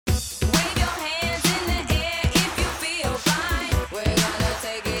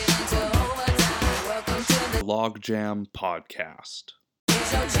Logjam Podcast.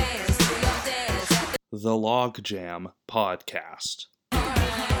 The Logjam Podcast.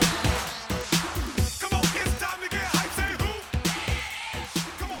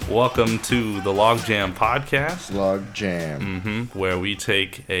 Welcome to the Logjam Podcast. Logjam. Where we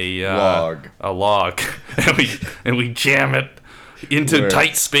take a Log. and we jam it into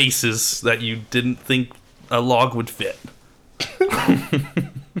tight spaces that you didn't think a log would fit.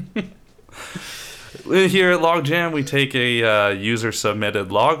 Here at Logjam, we take a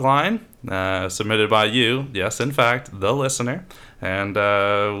user-submitted log line submitted by you, yes, in fact, the listener, and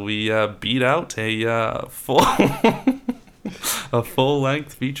we beat out a full a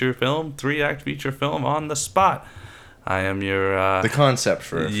full-length feature film, 3-act feature film on the spot. I am your... the concept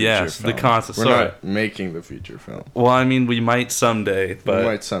for a feature film. The concept. We're not making the feature film. Well, I mean, we might someday, but... We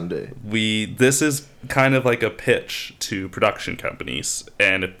might someday. This is kind of like a pitch to production companies,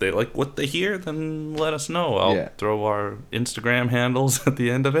 and if they like what they hear, then let us know. I'll throw our Instagram handles at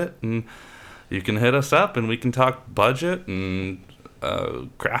the end of it, and you can hit us up, and we can talk budget and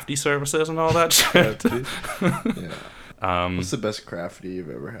crafty services and all that shit. Yeah. What's the best crafty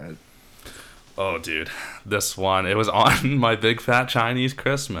you've ever had? Oh, dude, this one, it was on my Big Fat Chinese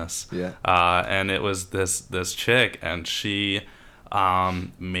Christmas. Yeah. And it was this chick, and she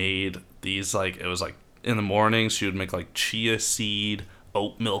made these, like, it was like in the morning she would make like chia seed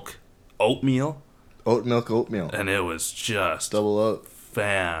oatmeal. Oatmeal. And it was just double oat.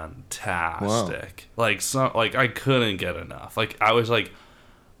 Fantastic. Wow. Like I couldn't get enough. Like I was like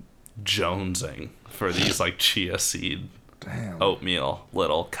jonesing for these like chia seed oatmeal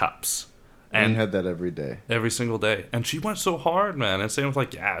little cups. And you had that every day. Every single day. And she went so hard, man. And same with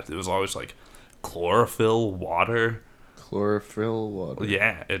like, it was always like chlorophyll water.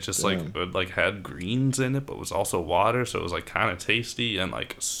 Yeah, it just it had greens in it, but was also water, so it was like kind of tasty and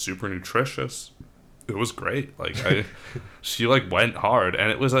like super nutritious. It was great. Like she like went hard, and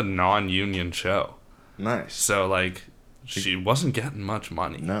it was a non-union show. Nice. So like she wasn't getting much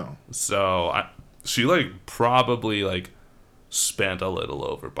money. No. So she like probably like spent a little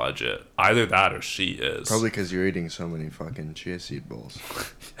over budget. Either that or she is. Probably because you're eating so many fucking chia seed bowls.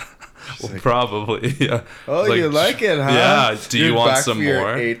 Well, like, probably, yeah. Oh, like, you like it, huh? Yeah. Do you want some more?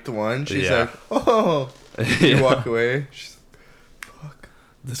 Your 8th one. She's like, oh. You walk away. She's like, fuck.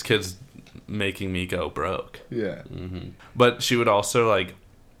 This kid's making me go broke. Yeah. Mm-hmm. But she would also like,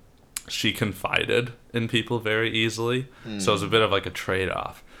 she confided in people very easily. So it was a bit of like a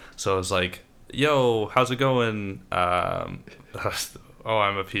trade-off. So it was like, yo, how's it going? I'm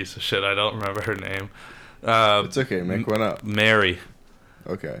a piece of shit. I don't remember her name. It's okay. Make one up. Mary.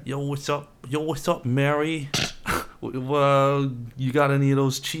 Okay. Yo, what's up, Mary? You got any of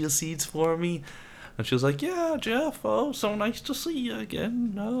those chia seeds for me? And she was like, yeah, Jeff. Oh, so nice to see you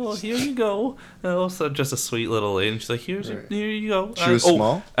again. Oh, here you go. Oh, so just a sweet little lady. And she's like, here you go. She was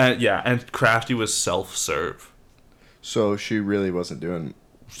small? And Crafty was self-serve. So she really wasn't doing...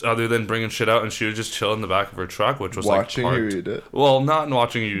 Other than bringing shit out, and she would just chill in the back of her truck, which was watching like you eat it. Well, not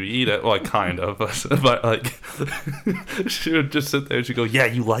watching you eat it, like kind of, but like she would just sit there and she'd go, "Yeah,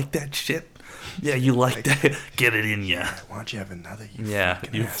 you like that shit? Yeah, you like that? Get it in ya. Why don't you have another?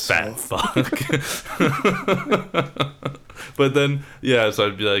 You fat fuck." But then, so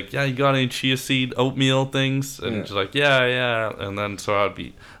I'd be like, "Yeah, you got any chia seed oatmeal things?" And she's like, "Yeah." And then so I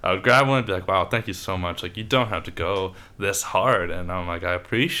would grab one and be like, "Wow, thank you so much. Like, you don't have to go this hard." And I'm like, "I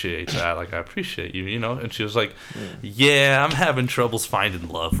appreciate that. Like, I appreciate you, you know." And she was like, "Yeah, I'm having troubles finding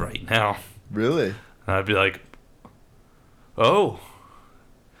love right now." Really? And I'd be like, "Oh.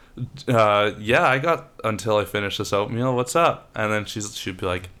 Yeah, I got until I finish this oatmeal. What's up?" And then she'd be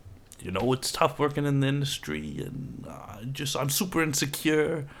like, "You know, it's tough working in the industry, and I'm super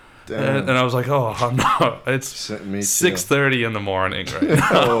insecure." And I was like, "Oh, I'm not. It's 6:30 in the morning right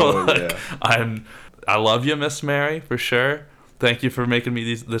now." I love you, Miss Mary, for sure. Thank you for making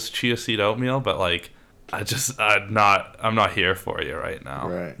me this chia seed oatmeal, but like, I'm not here for you right now.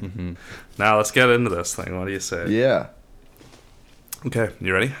 Right. Mm-hmm. Now let's get into this thing. What do you say? Yeah. Okay,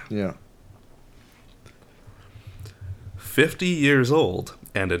 you ready? Yeah. 50 years old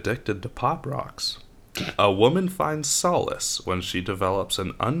and addicted to Pop Rocks, a woman finds solace when she develops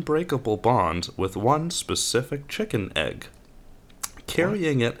an unbreakable bond with one specific chicken egg.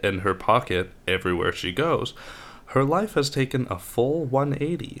 Carrying it in her pocket everywhere she goes, her life has taken a full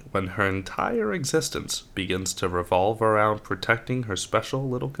 180 when her entire existence begins to revolve around protecting her special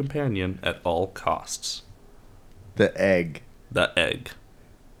little companion at all costs. The egg.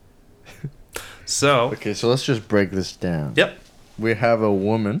 So... Okay, so let's just break this down. Yep. We have a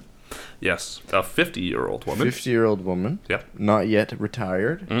woman. Yes, a 50-year-old woman. 50-year-old woman. Yep. Not yet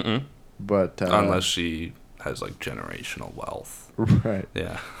retired. Mm-mm. But... unless she has like generational wealth. Right.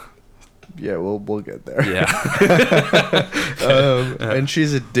 Yeah. Yeah, we'll get there. Yeah. And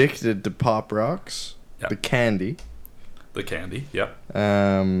she's addicted to Pop Rocks, Yep. the candy. The candy. Yep.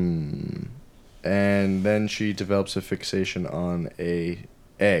 And then she develops a fixation on a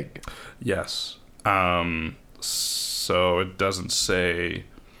egg. Yes. So it doesn't say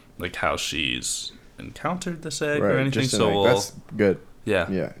like how she's encountered this egg or anything. Just an So egg. we'll, That's good. yeah.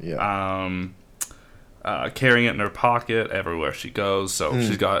 Yeah. Carrying it in her pocket everywhere she goes. So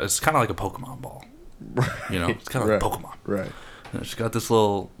she's got, it's kind of like a Pokemon ball. You know, it's kind of like Pokemon. Right. You know, she's got this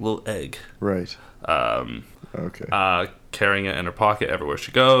little egg. Right. Okay. Carrying it in her pocket everywhere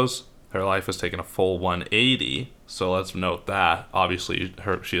she goes. Her life has taken a full 180. So let's note that. Obviously,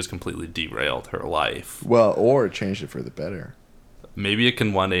 she has completely derailed her life. Well, or changed it for the better. Maybe it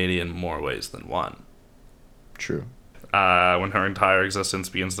can 180 in more ways than one. True. When her entire existence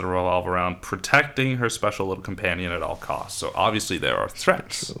begins to revolve around protecting her special little companion at all costs. So obviously there are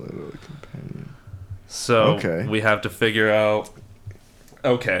threats. Special little companion. So Okay. we have to figure out.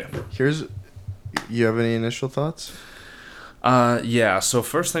 Okay. You have any initial thoughts? Yeah. So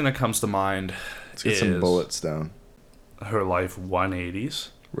first thing that comes to mind Let's get is some bullets down. her life 180s.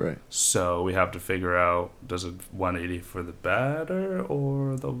 Right. So we have to figure out, does it 180 for the better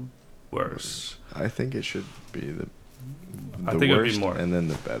or the worse? I think it should be the I think it would be worst more. and then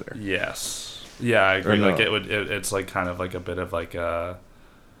the better. Yes. Yeah, I agree. Or Like no. it's like kind of like a bit of like a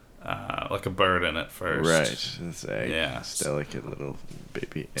burden at first. Right. This egg. Yeah. This delicate little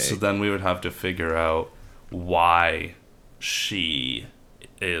baby egg. So then we would have to figure out why she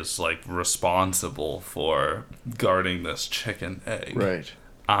is like responsible for guarding this chicken egg. Right.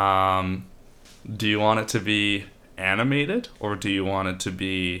 Do you want it to be animated or do you want it to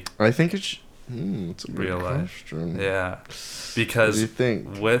be I think it's a good real life? question. Yeah. What do Because you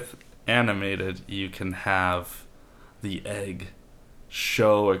think? with animated, you can have the egg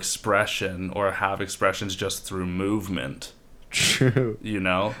show expression or have expressions just through movement, True. you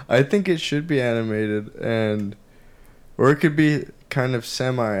know? I think it should be animated or it could be kind of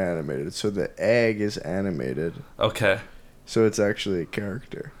semi-animated. So the egg is animated. Okay. So it's actually a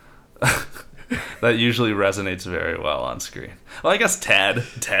character. That usually resonates very well on screen. Well, I guess Ted.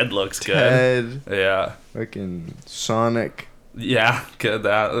 Ted looks good. Ted, Yeah. fucking Sonic, Yeah, good.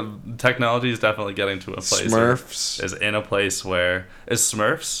 That technology is definitely getting to a place. Smurfs. Is in a place where is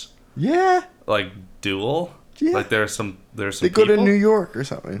Smurfs Yeah. like dual? Yeah. Like there's some They people? go to New York or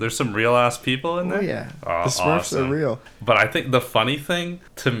something. There's some real ass people in there. Oh, yeah. Oh, The Smurfs awesome. are real. But I think the funny thing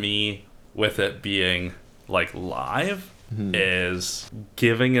to me with it being like live is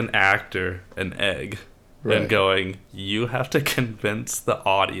giving an actor an egg Right. and going, you have to convince the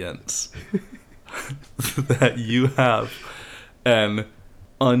audience that you have an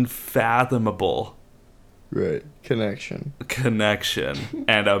unfathomable Right. Connection. connection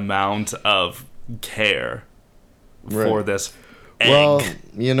and amount of care for Right. this egg. Well,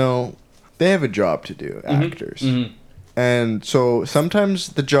 they have a job to do, actors. Mhm. And so sometimes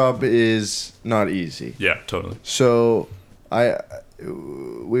the job is not easy. Yeah, totally. So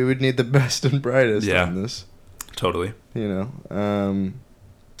we would need the best and brightest Yeah. on this, Totally. So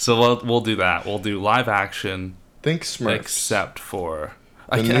So we'll do that. We'll do live action, think Smurfs. except for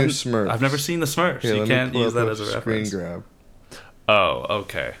The new Smurfs. I've never seen the Smurfs. Here, You let me can't pull use up that as a screen reference. grab. Oh,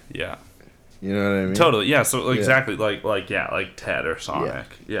 okay, yeah, You know what I mean? totally, yeah. So Yeah. exactly, like Ted or Sonic.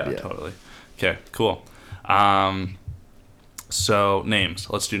 Yeah, Yeah. totally. Okay, cool. So names.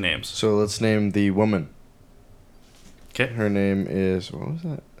 Let's do names. So let's name the woman. Okay, Her name is what was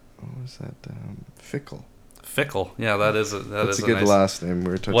that? Fickle. Fickle. Yeah, that's That's a good nice, last name.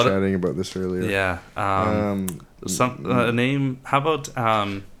 We were chatting about this earlier. Yeah. Some a name. How about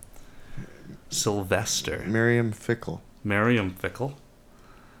Sylvester? Miriam Fickle. Miriam Fickle.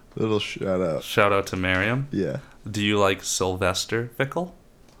 Little shout out. Shout out to Miriam. Yeah. Do you like Sylvester Fickle?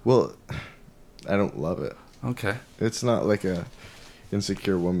 Well, I don't love it. Okay. It's not like a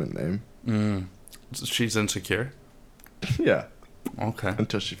insecure woman name. She's insecure. Yeah. Okay.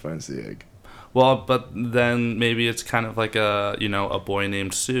 Until she finds the egg. Well, but then maybe it's kind of like a boy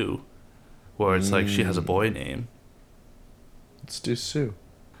named Sue, where it's like she has a boy name. Let's do Sue.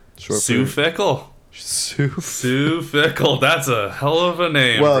 Short Sue for- Fickle. Sue. Sue Fickle. That's a hell of a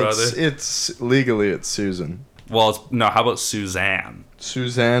name, Well, brother. it's legally it's Susan. Well, no. How about Suzanne?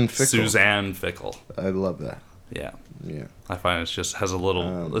 Suzanne Fickle. Suzanne Fickle. I love that. Yeah. Yeah. I find it just has a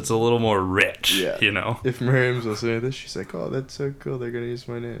little. It's a little more rich. Yeah. You know. If Miriam's listening to this, she's like, "Oh, that's so cool. They're gonna use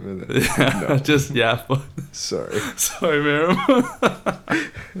my name." And then, no. Just yeah. Sorry. Sorry, Miriam.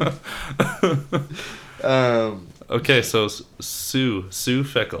 Okay, so Sue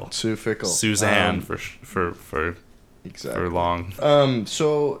Fickle. Sue Fickle. Suzanne for exactly. long.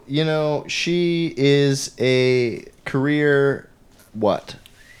 So, she is a career what?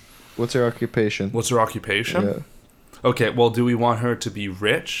 What's her occupation? What's her occupation? Yeah. Okay, well, do we want her to be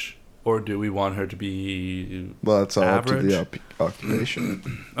rich or do we want her to be Well, that's all average? up to the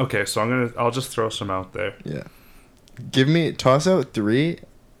occupation. Okay, so I'll just throw some out there. Yeah. Toss out 3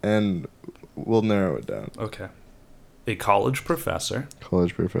 and we'll narrow it down. Okay. A college professor.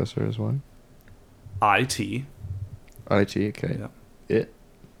 College professor is one. IT. IT, okay. Yeah. It.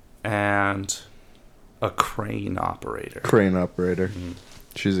 And a crane operator. Crane operator. Mhm.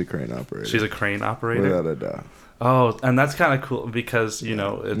 She's a crane operator. She's a crane operator. Without a doubt. Oh, and that's kind of cool because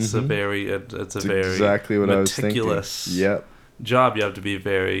it's a Mhm. very it's a very exactly what meticulous I was thinking. Yep. job. You have to be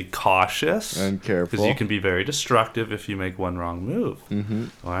very cautious And careful. because you can be very destructive if you make one wrong move. Mm-hmm.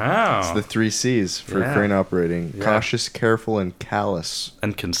 Wow. It's the 3 C's for Yeah. crane operating. Yeah. Cautious, careful, and callous.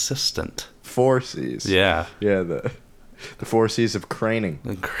 And consistent. 4 C's. Yeah. Yeah, the 4 C's of craning.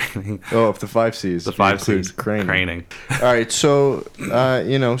 And craning. Oh, if the 5 C's. The 5 include C's. craning. Craning. All right, so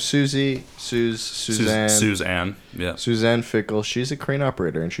Suzanne. Suzanne. Yeah. Suzanne Fickle. She's a crane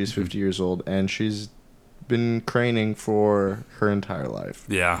operator, and she's 50 years old, and she's been craning for her entire life.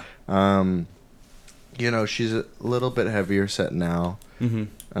 Yeah. She's a little bit heavier set now,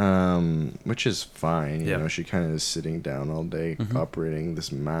 which is fine. Yeah. She kind of is sitting down all day, operating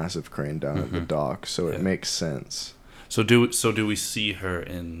this massive crane down at the dock, so Yeah. it makes sense. So do we see her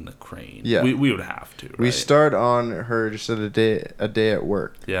in the crane? Yeah. We would have to. Right? We start on her just at a day at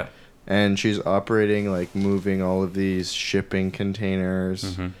work. Yeah. And she's operating, like, moving all of these shipping containers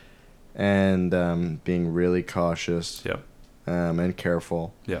Mm-hmm. and being really cautious Yep. and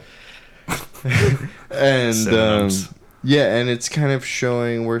careful. Yep. And, Synonyms. and it's kind of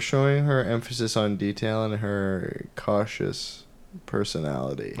we're showing her emphasis on detail and her cautious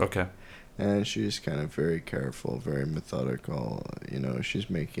personality. Okay. And she's kind of very careful, very methodical. She's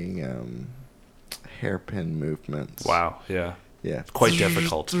making hairpin movements. Wow. Yeah. Yeah. Quite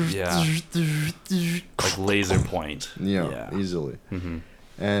difficult. Yeah. Like laser point. Yeah. Easily. Mm-hmm.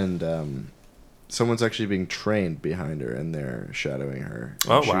 And someone's actually being trained behind her, and they're shadowing her.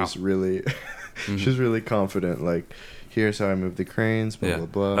 And Oh, wow. She's really, Mhm. she's really confident. Like, here's how I move the cranes. Blah Yeah. blah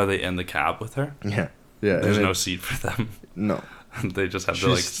blah. Are they in the cab with her? Yeah. Yeah. There's and no seat for them. No. They just have to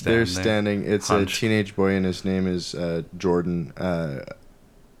like She's, stand they're there. standing. It's hunched. a teenage boy, and his name is Jordan.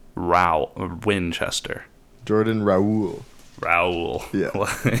 Winchester. Jordan Raoul. Raoul. Yeah.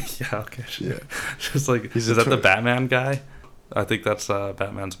 Yeah. Okay. Yeah. Just like He's is a that the tw- Batman guy? I think that's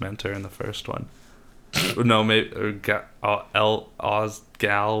Batman's mentor in the first one. No, maybe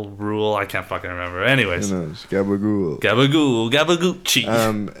Osgal Rule. I can't fucking remember. Anyways, Who knows? Gabagool.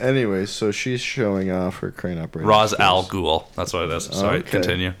 Gabagoochie. Anyways, so she's showing off her crane operating. Raz skills. Al Ghul. That's what it is. Sorry. Okay.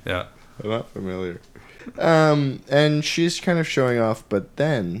 Continue. Yeah. I'm not familiar. And she's kind of showing off, but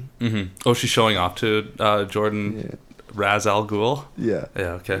then Mm-hmm. Oh, she's showing off to Jordan yeah, Raz Al Ghul. yeah.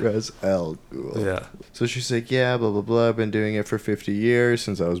 Yeah. Okay. Raz Al Ghul. Yeah. So she's like, yeah, blah, blah, blah. I've been doing it for 50 years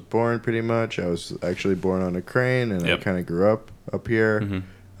since I was born, pretty much. I was actually born on a crane, and Yep. I kind of grew up here.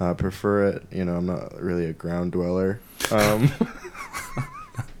 Mm-hmm. Prefer it. I'm not really a ground dweller.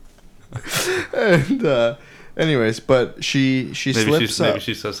 And, anyways, but she slips up. Maybe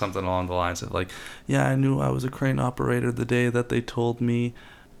she says something along the lines of like, yeah, I knew I was a crane operator the day that they told me,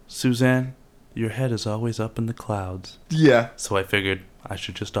 Suzanne, your head is always up in the clouds. Yeah. So I figured I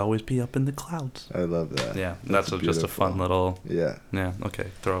should just always be up in the clouds. I love that. Yeah, that's just a fun little. Yeah. Yeah. Okay.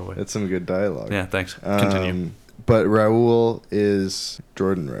 Throwaway. That's some good dialogue. Yeah. Thanks. Continue. But Raoul is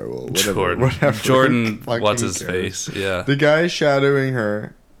Jordan Raoul. Whatever. Jordan. Fucking What's his cares. face? Yeah. The guy shadowing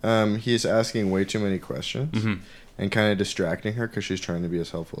her, he's asking way too many questions Mm-hmm. and kind of distracting her because she's trying to be as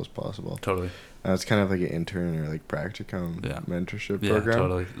helpful as possible. Totally. It's kind of like an intern or like practicum mentorship Yeah. program.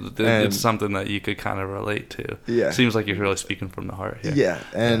 Totally. And- It's something that you could kind of relate to. Yeah. Seems like you're really speaking from the heart here. Yeah,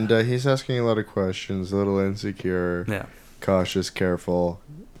 and he's asking a lot of questions, a little insecure, Yeah. cautious, careful.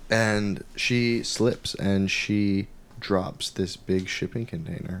 And she slips and she drops this big shipping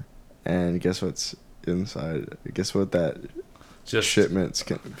container. And guess what's inside? Guess what that Just shipment's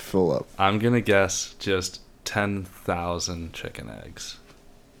full up? I'm gonna guess just 10,000 chicken eggs.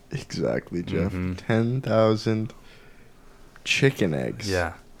 Exactly, Jeff. Mhm. 10,000 chicken eggs.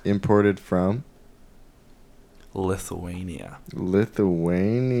 Yeah. Imported from Lithuania.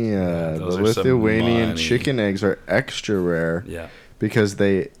 Lithuania. Yeah, The those are some Lithuanian money. chicken eggs are extra rare Yeah. because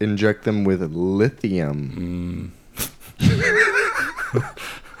they inject them with lithium.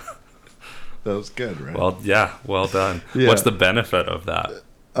 That was good, right? Well, yeah. Well done. Yeah. What's the benefit of that?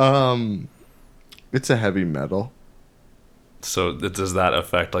 It's a heavy metal. So does that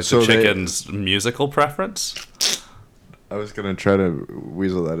affect like So the they- chicken's musical preference? I was gonna try to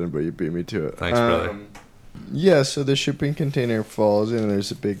weasel that in, but you beat me to it. Thanks, brother. Yeah, so the shipping container falls and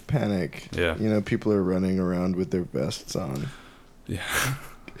there's a big panic. Yeah. You know, people are running around with their vests on. Yeah.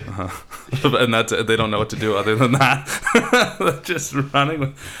 And that's it. They don't know what to do other than that. They're just running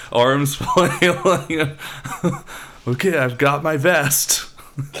with arms flailing. Okay, I've got my vest.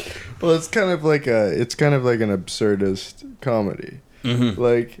 Well, it's kind of like an absurdist comedy. Mm-hmm.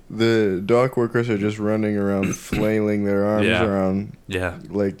 Like the dock workers are just running around flailing their arms Yeah. around Yeah.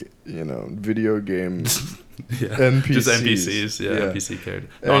 like, you know, video game Yeah. NPCs. Just NPCs. Yeah. Yeah. NPC characters.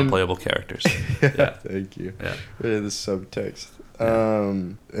 And- Non-playable characters. Yeah. Thank you. Yeah. The subtext.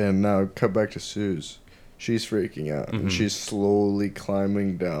 And now cut back to Suze. She's freaking out. Mhm. And she's slowly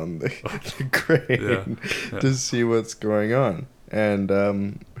climbing down the crane Yeah. to see what's going on. And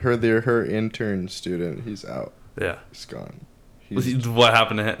her intern student, he's out. Yeah. He's gone. What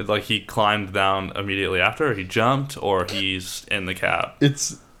happened to him? Like, he climbed down immediately after, or he jumped, or he's in the cab?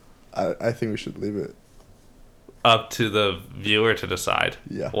 I think we should leave it. Up to the viewer to decide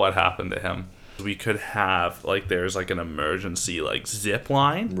Yeah. what happened to him. We could have, like, there's like an emergency, like, zip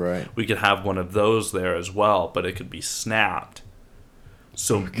line. Right. We could have one of those there as well, but it could be snapped.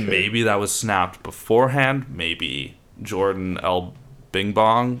 So Okay. maybe that was snapped beforehand. Maybe Jordan L. Bing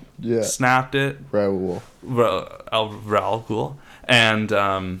Bong Yeah. snapped it. Raoul. Raul, cool. And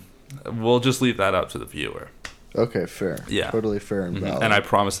we'll just leave that up to the viewer. Okay, fair. Yeah. Totally fair and valid. And I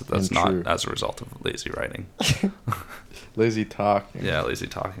promise that that's And not true. as a result of lazy writing. Lazy talk. Yeah, lazy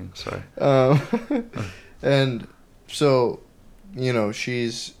talking. Sorry. And so, you know,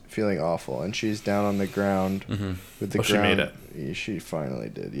 she's feeling awful, and she's down on the ground Mm-hmm. with the Oh, she made ground. She finally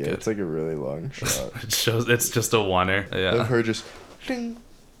did. Yeah, Good. it's like a really long shot It shows it's just a oneer. of Yeah. her just ding,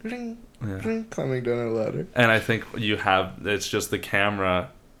 ding, Yeah. ding, climbing down a ladder. And I think it's just the camera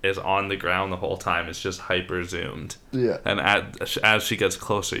is on the ground the whole time. It's just hyper zoomed. Yeah. And as she gets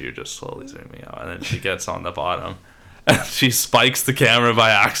closer, you're just slowly zooming out. And then she gets on the bottom. And she spikes the camera by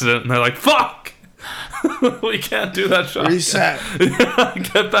accident. And they're like, fuck! We can't do that shot. Reset.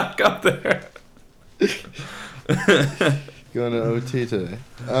 Get back up there. Going to OT today.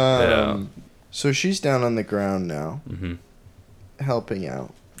 Yeah. So she's down on the ground now, Mm-hmm. helping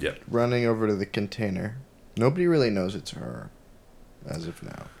out, Yep. running over to the container. Nobody really knows it's her, as of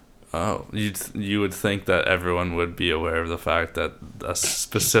now. Oh, you would think that everyone would be aware of the fact that a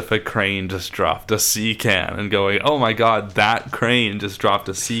specific crane just dropped a sea can and going, oh my god, that crane just dropped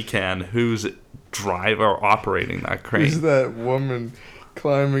a sea can. Who's operating that crane? Who's that woman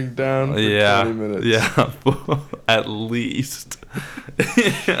climbing down for 20 minutes? Yeah, at least.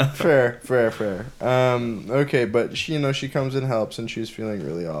 Yeah. Fair. Okay, but she comes and helps, and she's feeling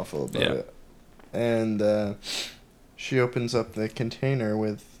really awful about Yeah. it. And she opens up the container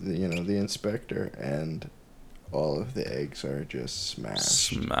with the inspector, and all of the eggs are just smashed.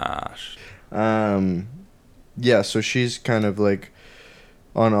 Smash. Yeah, so she's kind of like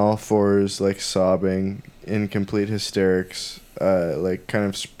on all fours, like sobbing in complete hysterics, like kind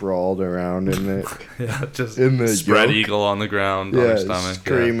of sprawled around in it. Yeah, just In the spread yolk. eagle on the ground on Yeah, her stomach.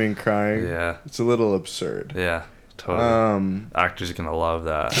 screaming, crying. Yeah. It's a little absurd. Yeah, totally. Actors are gonna love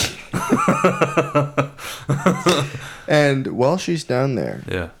that. And while she's down there,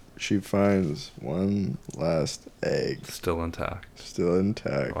 Yeah, she finds one last egg still intact. still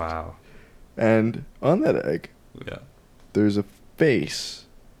intact. Wow. And on that egg, Yeah. there's a face,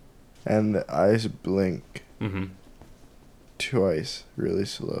 and the eyes blink Mm-hmm. twice, really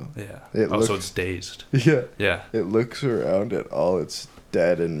slow. Yeah. It So looks- it's dazed. Yeah. Yeah. It looks around at all its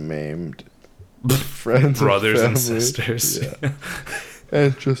dead and maimed friends, Brothers and family. sisters. Yeah.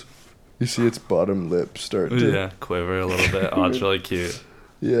 And just you see its bottom lip start to Yeah, quiver a little bit. Oh, it's really cute.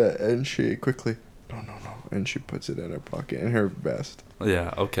 Yeah, and she quickly no, and she puts it in her pocket, in her vest,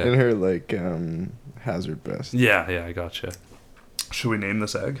 Yeah, in okay. her like hazard vest. Yeah, I gotcha. Should we name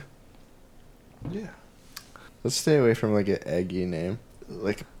this egg? Yeah. Let's stay away from like an eggy name,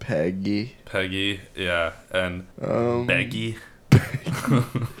 like Peggy, Peggy, yeah, and Beggy.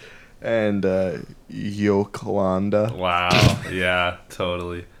 and Yokolanda. Wow, yeah,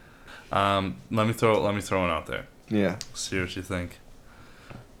 totally. Let me throw one out there. Yeah. See what you think.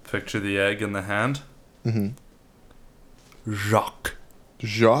 Picture the egg in the hand. Mhm. Jacques.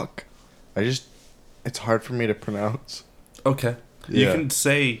 Jacques. It's hard for me to pronounce. Okay. Yeah. You can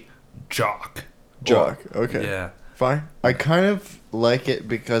say Jock. Jacques. Okay. Yeah. Fine. I kind of like it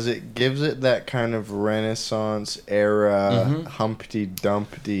because it gives it that kind of Renaissance era Mhm. Humpty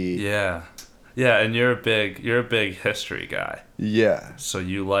Dumpty. Yeah. Yeah, and you're a big history guy. Yeah. So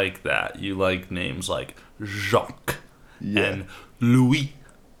you like that. You like names like Jacques Yeah. and Louis.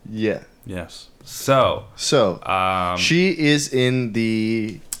 Yeah. Yes. So, she is in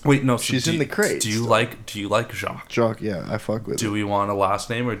the... wait, no. So she's in the crate. Do you like Jacques? Jacques, yeah, I fuck with Do it. we want a last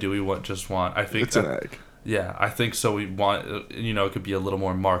name or do we just want? I think It's an egg. Yeah, I think so. We want, it could be a little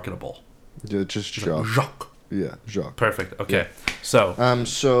more marketable. Yeah, just Jacques. Jacques. Yeah, Jacques. Perfect. Okay. So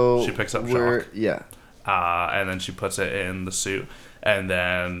So she picks up we're- Jacques. Yeah. And then she puts it in the suit, and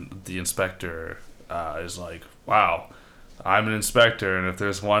then the inspector is like, "Wow, I'm an inspector, and if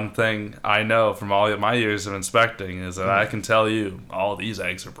there's one thing I know from all my years of inspecting is that I can tell you all these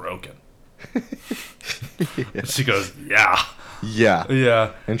eggs are broken." Yeah. She goes, "Yeah, Yeah.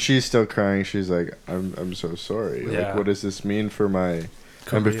 yeah." And she's still crying. She's like, I'm so sorry. Yeah. Like, what does this mean for my...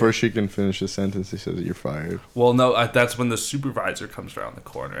 And before she can finish the sentence, he says, "You're fired." Well, no, that's when the supervisor comes around the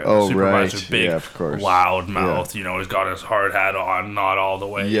corner. And Oh, the supervisor, right. big, Yeah, of course. loud mouth. He's got his hard hat on, not all the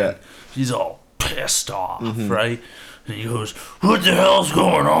way. Yeah. in. He's all pissed off, right? And he goes, "What the hell's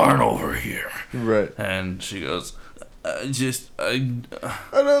going on over here?" Right. And she goes, I don't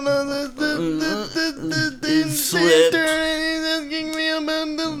know. It slipped. He's asking me about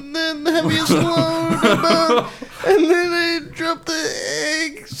the have you swallowed about, and then I dropped the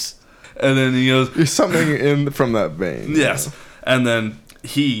eggs. And then he goes, There's something in from that vein. "Yes." And then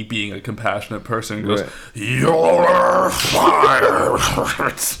he, being a compassionate person, goes, Right. "You're fired.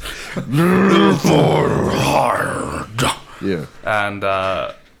 You're fired." Yeah. And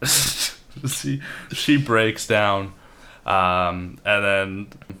she breaks down, and then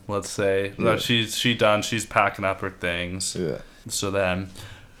let's say Yeah. she's done. She's packing up her things. Yeah. So then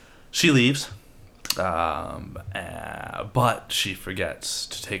she leaves, but she forgets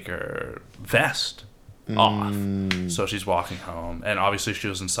to take her vest off. So she's walking home, and obviously she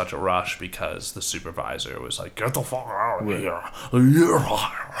was in such a rush because the supervisor was like, "Get the fuck out of here, you're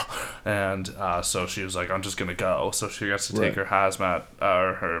fired." And so she was like, "I'm just gonna go." So she gets to take her hazmat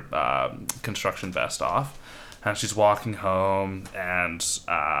or her construction vest off, and she's walking home, and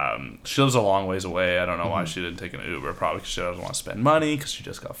she lives a long ways away. I don't know why she didn't take an Uber, probably because she doesn't want to spend money because she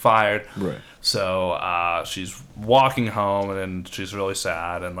just got fired. Right. So she's walking home, and she's really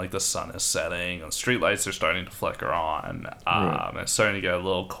sad, and like the sun is setting, and street lights are starting to flicker on, and it's starting to get a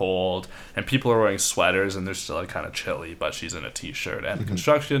little cold, and people are wearing sweaters, and they're still like kind of chilly, but she's in a t-shirt and a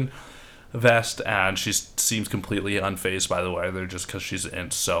construction vest, and she seems completely unfazed by the weather just because she's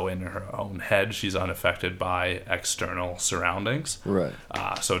so in her own head. She's unaffected by external surroundings. Right.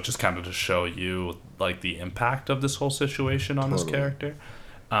 So just kind of to show you like the impact of this whole situation on this character.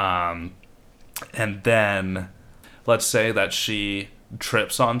 And then let's say that she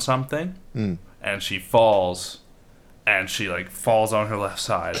trips on something and she falls, and she like falls on her left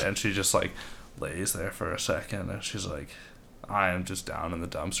side, and she just like lays there for a second, and she's like, "I am just down in the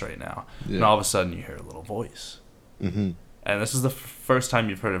dumps right now." Yeah. And all of a sudden you hear a little voice. Mm-hmm. And this is the first time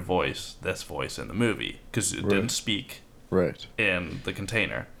you've heard this voice in the movie, because it didn't speak Right. in the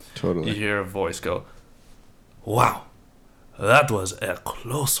container. Totally. You hear a voice go, "Wow, that was a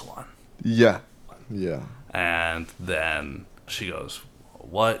close one." Yeah. Yeah. And then she goes,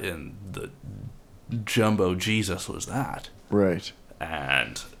 "What in the jumbo Jesus was that?" Right.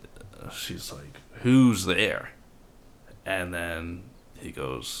 And she's like, "Who's there?" And then he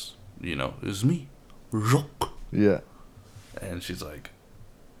goes, "It's me, Jacques." Yeah. And she's like,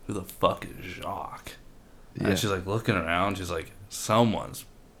 "Who the fuck is Jacques?" Yeah. And she's like looking around. She's like, "Someone's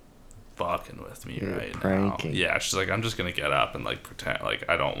fucking with me right pranking. now." Yeah, she's like, "I'm just gonna get up and like pretend like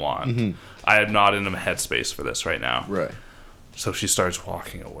I don't want. I am not in a headspace for this right now." Right. So she starts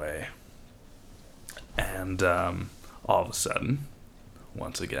walking away, and all of a sudden,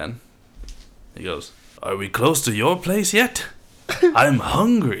 once again, he goes, "Are we close to your place yet? I'm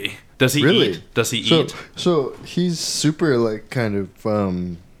hungry." Does he Really? eat? Does he So, eat? so he's super like kind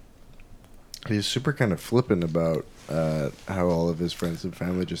of he's super kind of flippant about how all of his friends and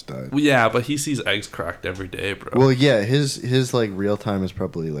family just died. Well, yeah, but he sees eggs cracked every day, bro. Well, yeah, his like real time is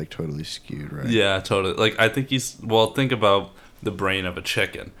probably like totally skewed, right? Yeah, totally. Like, I think think about the brain of a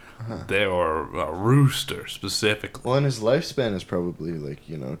chicken. Or a rooster, specifically. Well, and his lifespan is probably like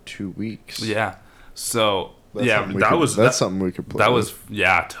 2 weeks. Yeah. So, That's yeah, something we that could- was... that's something we could play. That with. was...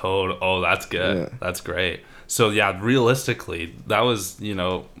 Yeah, total. Oh, that's good. Yeah. That's great. So, yeah, realistically, that was,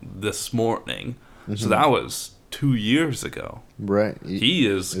 this morning. So that was 2 years ago. right. He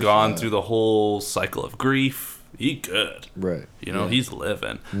has gone through the whole cycle of grief. He good. Right. He's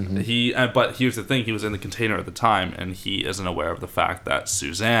living. But here's the thing: he was in the container at the time, and he isn't aware of the fact that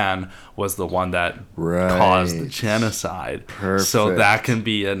Suzanne was the one that caused the genocide. Perfect. So that can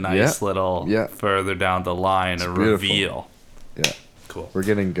be a nice Yeah. little Yeah. further down the line a beautiful. reveal. Yeah. Cool. We're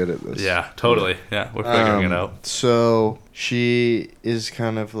getting good at this. Yeah, totally. Yeah, we're figuring it out. So she is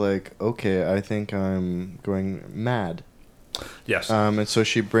kind of like, okay, I think I'm going mad. Yes. And so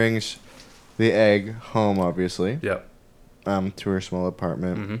she brings the egg home, obviously. Yep. To her small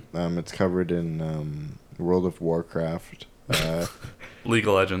apartment. Mm-hmm. It's covered in World of Warcraft. League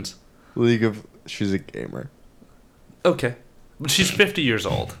of Legends. She's a gamer. Okay. But she's 50 years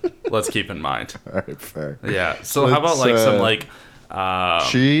old. Let's keep in mind. All right, fair. Yeah. So how about like some like...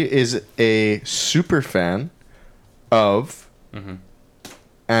 she is a super fan of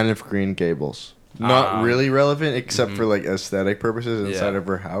Anne of Green Gables. Not really relevant, except for like aesthetic purposes inside of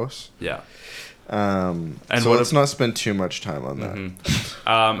her house. Yeah. And so let's not spend too much time on that.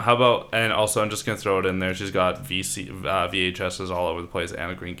 How about, and also I'm just going to throw it in there, she's got VHSs all over the place,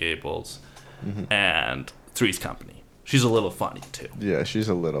 Anne of Green Gables, and Three's Company. She's a little funny, too. Yeah, she's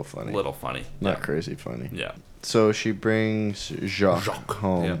a little funny. Not crazy funny. Yeah. So she brings Jacques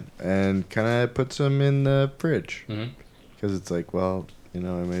home and kind of puts him in the fridge. Because it's like, well, you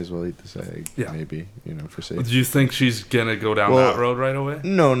know, I may as well eat this egg. Yeah. Maybe, you know, for safety. Do you think she's going to go down that road right away?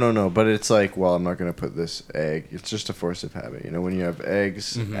 No. But it's like, well, I'm not going to put this egg. It's just a force of habit. You know, when you have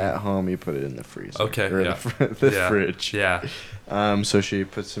eggs at home, you put it in the freezer. Okay, or the fridge. Yeah. So she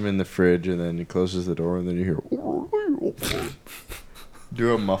puts him in the fridge and then he closes the door and then you hear...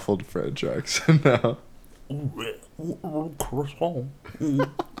 Do a muffled French accent now.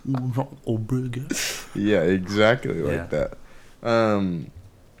 Yeah, exactly like that. And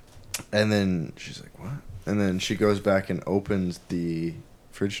then she's like, what? And then she goes back and opens the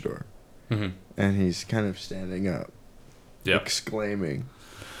fridge door. And he's kind of standing up. Exclaiming,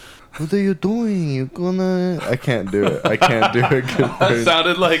 what are you doing? You gonna... I can't do it. I can't do it. That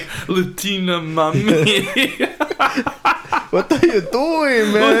sounded like Latina mommy. What are you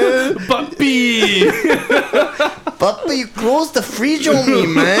doing, man? Puppy! Papi, you closed the fridge on me,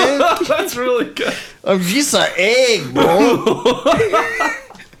 man. That's really good. I'm just an egg, bro.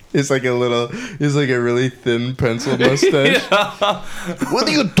 It's like a really thin pencil mustache. Yeah. What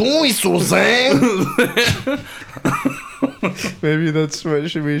are you doing, Suzanne? Maybe that's what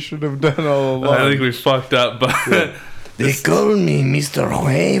we should have done all along. I think we fucked up, but... They call me Mr.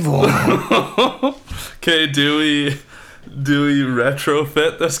 Huevo. Okay, do we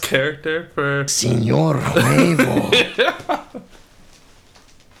retrofit this character for... Senor Huevo.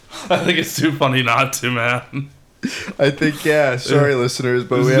 I think it's too funny not to, man. I think, sorry listeners,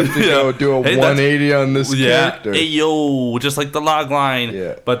 but we have to go do a 180 on this character. Hey, yo, just like the log line.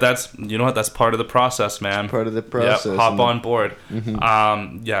 Yeah. But that's, you know what, that's part of the process, man. Part of the process. Yep, hop on board.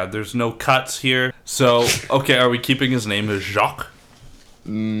 There's no cuts here. So, okay, are we keeping his name as Jacques?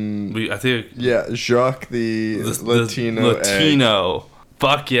 I think... Yeah, Jacques, the Latino egg.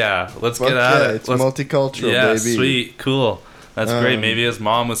 Fuck yeah. Let's get at it. It's multicultural, baby. Sweet. Cool. That's great. Maybe his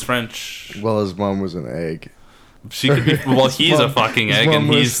mom was French. Well, his mom was an egg. She could be... Well, he's a fucking egg and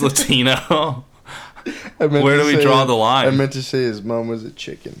he's Latino. Where do we draw the line? I meant to say his mom was a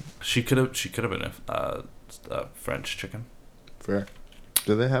chicken. She could have been a French chicken. Fair.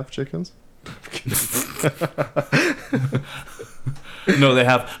 Do they have chickens? No, they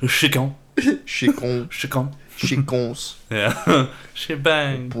have chicken. Chicons. Yeah.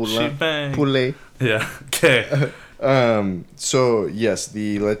 Shebang. Shebang. Poulet. Yeah. Okay. So yes,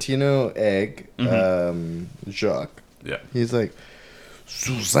 the Latino egg, Jacques. Yeah. He's like,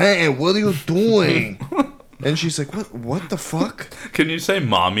 Suzanne, what are you doing? And she's like, what the fuck? Can you say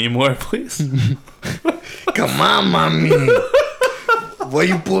mommy more, please? Come on, mommy. Why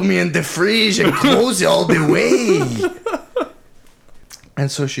you put me in the fridge and close it all the way? And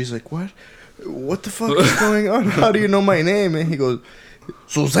so she's like, what? What the fuck is going on? How do you know my name? And he goes,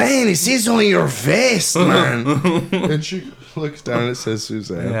 Suzanne, it says on your vest, man. And she looks down and it says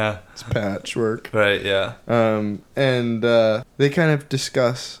Suzanne. Yeah. It's patchwork. Right, yeah. And they kind of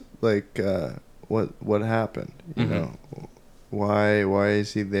discuss, like, what happened, you know? Why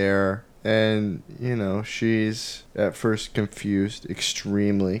is he there? And, you know, she's at first confused,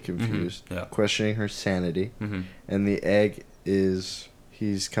 extremely confused, questioning her sanity. And the egg is...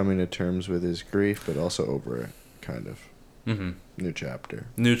 He's coming to terms with his grief, but also over it, kind of. New chapter.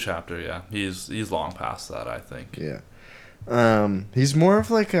 New chapter, yeah. He's long past that, I think. Yeah. He's more of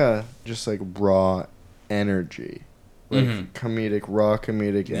like just raw energy. Like raw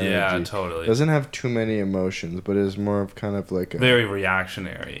comedic energy. Yeah, totally. Doesn't have too many emotions, but is more of kind of like a... Very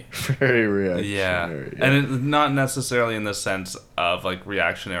reactionary. Very reactionary. Yeah. And not necessarily in the sense of, like,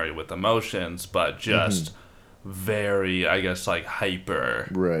 reactionary with emotions, but just... very, I guess, like, hyper.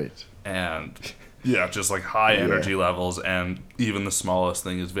 Right. And, yeah, just, like, high energy levels, and even the smallest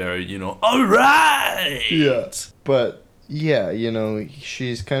thing is very, you know, all right! Yeah. But, Yeah,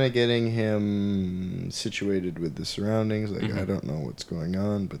 she's kind of getting him situated with the surroundings. Like, I don't know what's going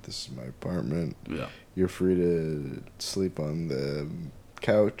on, but this is my apartment. Yeah. You're free to sleep on the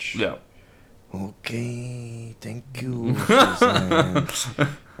couch. Yeah. Okay, thank you.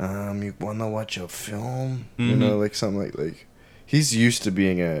 You wanna watch a film? Like something like he's used to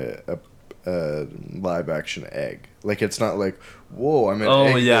being a live action egg. Like, it's not like, whoa, I'm an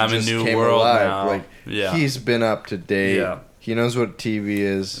egg that I'm just a new came world alive. now. Like, Yeah. he's been up to date. Yeah. He knows what TV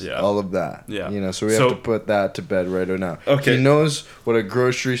is. Yeah. All of that. Yeah. So we have to put that to bed right now. Okay. He knows what a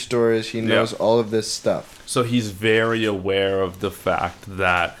grocery store is. He knows all of this stuff. So he's very aware of the fact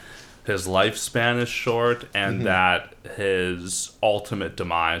that his lifespan is short and that his ultimate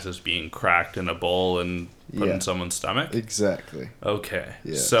demise is being cracked in a bowl and put in someone's stomach. Exactly. Okay.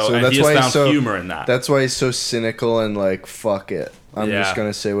 Yeah. So and he has found humor in that. That's why he's so cynical and like, fuck it. I'm just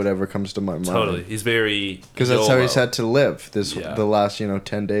gonna say whatever comes to my mind. Totally. He's very because that's how he's had to live the last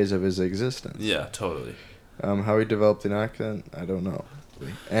 10 days of his existence. Yeah, totally. How he developed an accent, I don't know.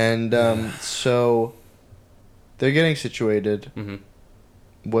 And so they're getting situated. Mm-hmm.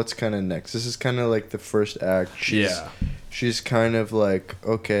 What's kind of next? This is kind of like the first act. She's kind of like,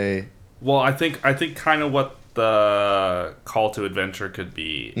 okay. Well, I think kind of what the call to adventure could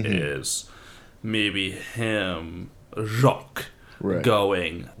be is maybe him, Jacques,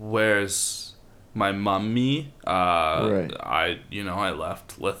 going, where's my mummy? I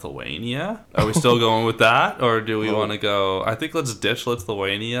left Lithuania. Are we still going with that? Or do we want to go, I think let's ditch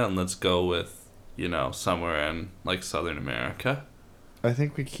Lithuania and let's go with, somewhere in like Southern America. I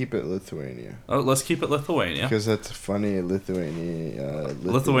think we keep it Lithuania. Oh, let's keep it Lithuania. Because that's funny, Lithuania.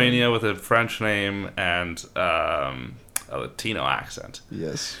 Lithuania with a French name and a Latino accent.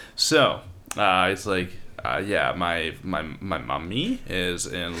 Yes. So, it's like, my mommy is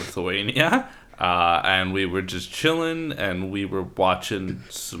in Lithuania, and we were just chilling, and we were watching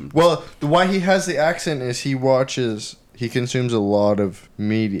some... Well, why he has the accent is he consumes a lot of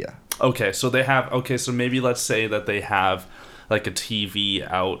media. Okay, so so maybe let's say that they have like a TV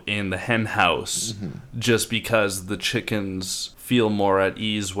out in the hen house just because the chickens feel more at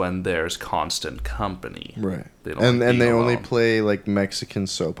ease when there's constant company. Right. They don't and they only play like Mexican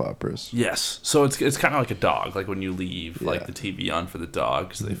soap operas. Yes. So it's kind of like a dog, like when you leave like the TV on for the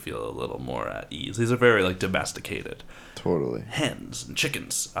dogs, they feel a little more at ease. These are very like domesticated. Totally. Hens and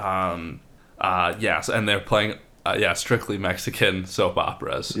chickens. Yes, and they're playing strictly Mexican soap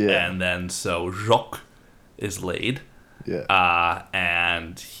operas. Yeah. And then so Jacques is laid. Yeah.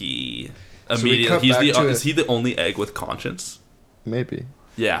 And he immediately is he the only egg with conscience? Maybe.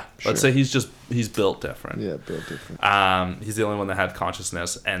 Yeah. Sure. Let's say he's built different. Yeah, built different. He's the only one that had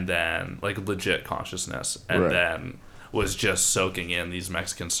consciousness and then like legit consciousness and then was just soaking in these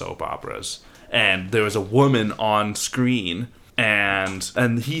Mexican soap operas. And there was a woman on screen and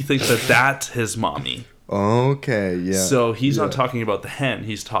he thinks that that's his mommy. Okay, yeah. So he's not talking about the hen,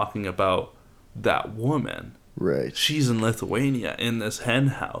 he's talking about that woman. Right. She's in Lithuania in this hen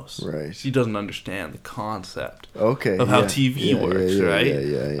house. Right. She doesn't understand the concept of how how TV works, right?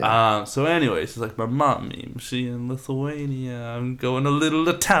 Yeah. So anyways, it's like, my mommy, she in Lithuania. I'm going a little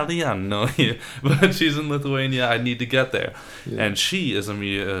Italiano here. But she's in Lithuania. I need to get there. Yeah. And she is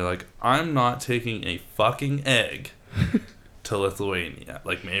immediately like, I'm not taking a fucking egg to Lithuania.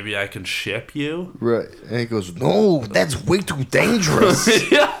 Like, maybe I can ship you? Right. And he goes, no, that's way too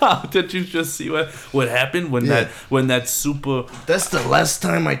dangerous. Yeah. Did you just see what happened when that super... That's the last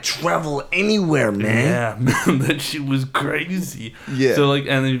time I travel anywhere, man. Yeah, that she was crazy. Yeah. So, like,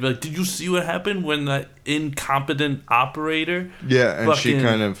 and then you'd be like, did you see what happened when that incompetent operator... Yeah, and she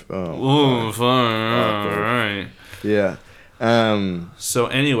kind of... Oh, fine. All right. Yeah. So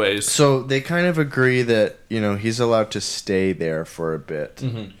anyways, so they kind of agree that he's allowed to stay there for a bit,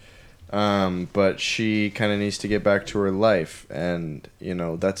 but she kind of needs to get back to her life, and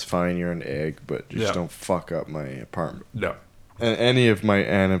that's fine. You're an egg, but just don't fuck up my apartment. No, and any of my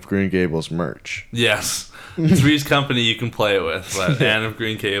Anne of Green Gables merch. Yes, Three's Company you can play it with, but Anne of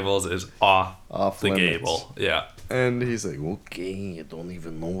Green Gables is off the limits. gable. Yeah. And he's like, okay, I don't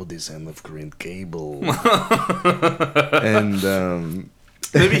even know this Anne of Green Gable. And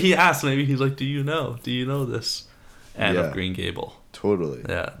maybe he asked. Maybe he's like, do you know this Anne of Green Gable? Totally.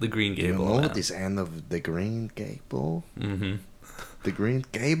 Yeah, the Green Gable. Do you know this Anne of the Green Gable? Mm-hmm. The Green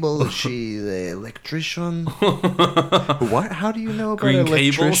Gable? Is she the electrician? What? How do you know about Green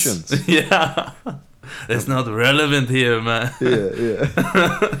electricians? Cables? Yeah. It's not relevant here, man. Yeah.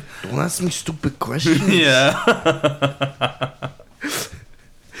 Don't ask me stupid questions. Yeah.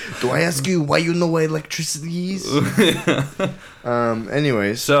 Do I ask you why you know what electricity is?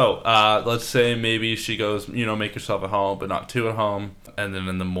 Anyways. So, let's say maybe she goes, make yourself at home, but not too at home. And then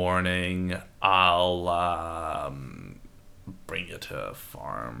in the morning, I'll bring you to a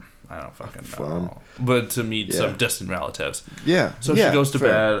farm. I don't fucking know. But to meet some distant relatives. Yeah. So she goes to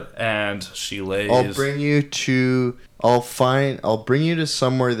bed and she lays. I'll bring you to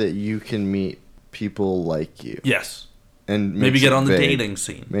somewhere that you can meet people like you. Yes. And maybe get on the dating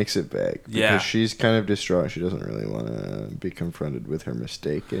scene. Makes it vague. Because she's kind of distraught. She doesn't really want to be confronted with her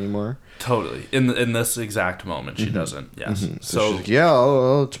mistake anymore. Totally. In this exact moment, she doesn't. Yes. Mm-hmm. So she's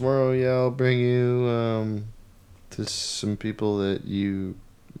like, tomorrow, I'll bring you to some people that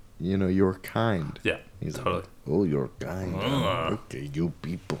you're kind. Yeah. He's totally. Like, oh, you're kind. Okay, you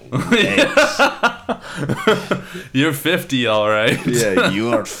people. You're 50, all right. Yeah, you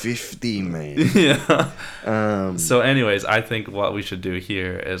are 50, man. Yeah. So anyways, I think what we should do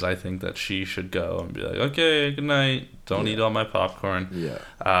here is I think that she should go and be like, okay, good night. Don't eat all my popcorn. Yeah.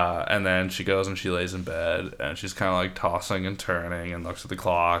 And then she goes and she lays in bed and she's kind of like tossing and turning and looks at the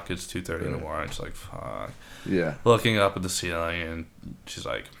clock. It's 2:30 in the morning. She's like, fuck. Yeah. Looking up at the ceiling and she's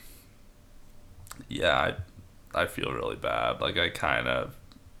like, yeah, I feel really bad. Like I genocided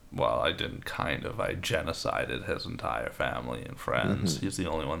his entire family and friends. He's the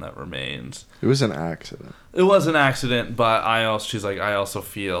only one that remains. It was an accident. It was an accident, but she's like, I also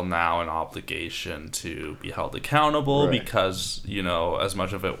feel now an obligation to be held accountable because, as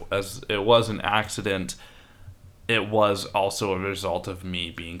much of it as it was an accident, it was also a result of me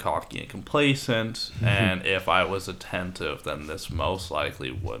being cocky and complacent. And if I was attentive, then this most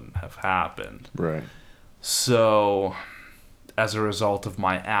likely wouldn't have happened. Right. So, as a result of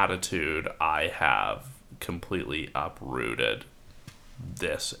my attitude, I have completely uprooted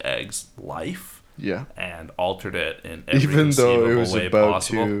this egg's life. Yeah. And altered it in every even though it was way about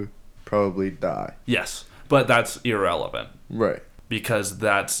possible. to probably die. Yes, but that's irrelevant. Right. Because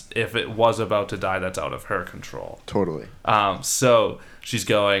if it was about to die, that's out of her control. Totally. So she's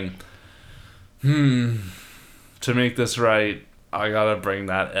going, to make this right, I gotta bring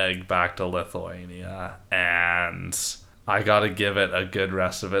that egg back to Lithuania, and I gotta give it a good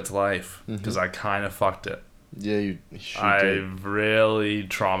rest of its life, because I kind of fucked it. Yeah, I've really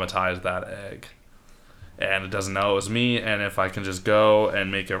traumatized that egg. And it doesn't know it was me, and if I can just go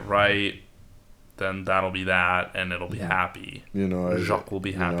and make it right, then that'll be that, and it'll be happy. Jacques will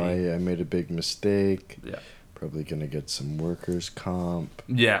be happy. I made a big mistake. Yeah. Probably gonna get some workers' comp.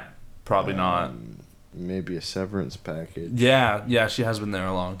 Yeah, probably not. Maybe a severance package. Yeah, she has been there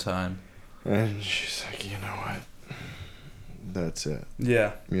a long time. And she's like, you know what? That's it.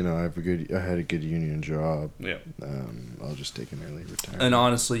 Yeah. I had a good union job. Yeah. I'll just take an early retirement. And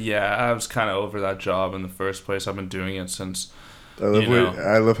honestly, I was kind of over that job in the first place. I've been doing it since.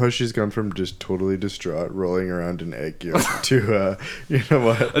 I love how she's gone from just totally distraught, rolling around in egg yolk to,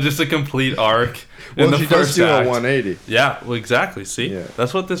 just a complete arc. Well, she does do a 180. Yeah, well, exactly. See,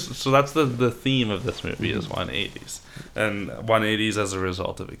 that's what this. So that's the theme of this movie is 180s, and 180s as a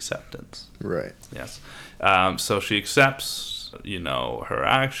result of acceptance. Right. Yes. So she accepts, her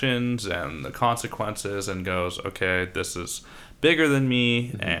actions and the consequences, and goes, okay, this is bigger than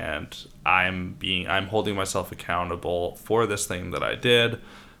me, and I'm holding myself accountable for this thing that I did,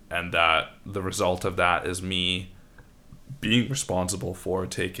 and that the result of that is me being responsible for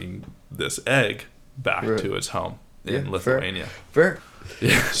taking this egg back to its home in Lithuania. Fair.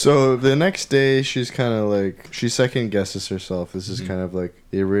 Yeah. So the next day, she's kind of like, she second guesses herself. This is kind of like,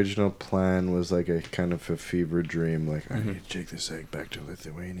 the original plan was like a kind of a fever dream. Like, I need to take this egg back to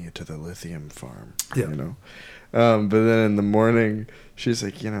Lithuania, to the lithium farm. Yeah. But then in the morning, she's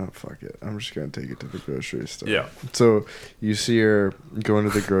like, fuck it. I'm just going to take it to the grocery store. Yeah. So you see her going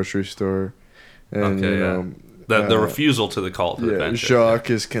to the grocery store. And, the refusal to the call to adventure. Jacques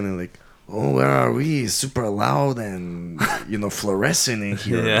is kind of like, oh, where are we? Super loud and, fluorescent in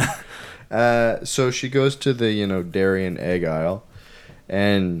here. Yeah. So she goes to the, dairy and egg aisle.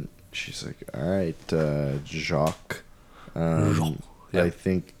 And she's like, all right, Jacques. I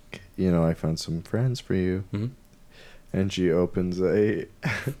think, I found some friends for you. Mm-hmm. And she opens a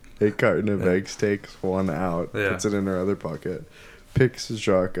carton of eggs, takes one out, puts it in her other pocket, picks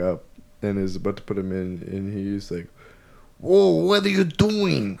Jacques up, and is about to put him in. And he's like, whoa, what are you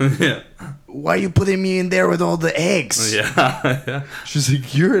doing? Yeah. Why are you putting me in there with all the eggs? Yeah. She's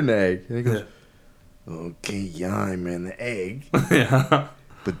like, you're an egg. And he goes, okay, yeah, I'm an egg. Yeah.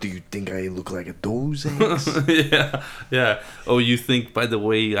 But do you think I look like those eggs? Yeah. Oh, you think by the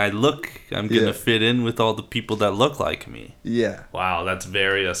way I look, I'm going to fit in with all the people that look like me? Yeah. Wow, that's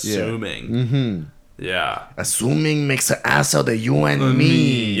very assuming. Yeah. Mm-hmm. Yeah. Assuming makes an ass out of you and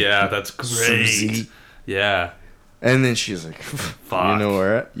me. Yeah, that's great. Susie. Yeah. And then she's like, Fuck.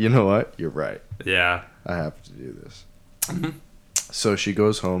 You know what? You're right. Yeah. I have to do this. So she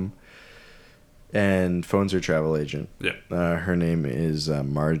goes home and phones her travel agent. Yeah. Her name is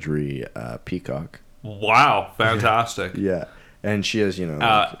Marjorie Peacock. Wow. Fantastic. Yeah. And she has,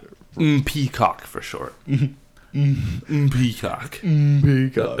 Peacock for short. Peacock.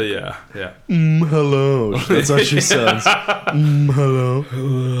 Peacock. Yeah. Yeah. Hello. That's how she sounds. Hello.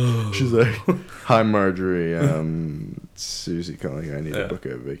 She's like, hi, Marjorie. Susie calling. I need to book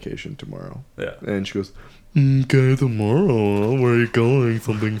a vacation tomorrow. Yeah. And she goes, okay, tomorrow. Where are you going?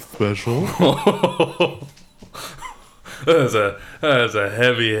 Something special? That's a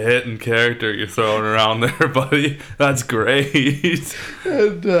heavy hitting character you're throwing around there, buddy. That's great.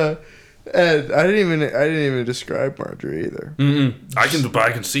 And I didn't even describe Marjorie either. I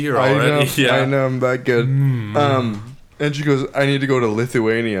can see her already. I know I'm that good. And she goes, I need to go to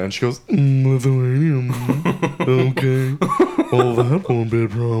Lithuania. And she goes, Lithuania. Okay. Well, that won't be a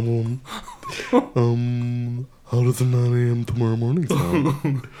problem. How does the 9 a.m. tomorrow morning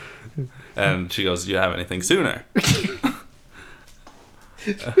sound? And she goes, do you have anything sooner?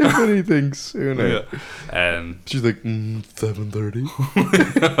 If anything sooner. Yeah. And she's like, 7:30.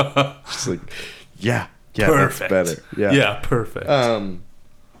 She's like, yeah, perfect. that's better. Yeah, perfect.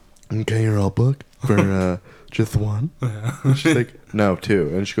 Okay, you're all booked for just one. And she's like, no,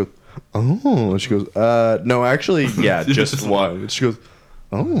 two. And she goes, oh. And she goes, no, actually, yeah, just one. And she goes,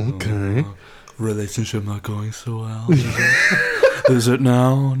 oh, okay. Relationship not going so well. Is it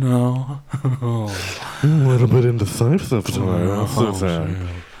now? No. A little bit indecisive tonight.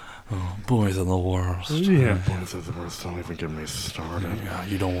 Boys are the worst. Yeah, boys are the worst. Don't even get me started. Yeah,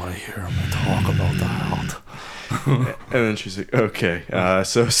 you don't want to hear me talk about that. And then she's like, okay,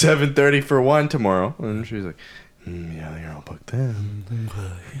 so 7:30 for one tomorrow. And she's like, yeah, you're all booked then.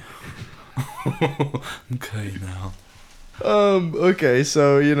 Okay. Okay, now. Okay,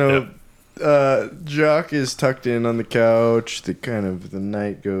 so, Jock is tucked in on the couch. The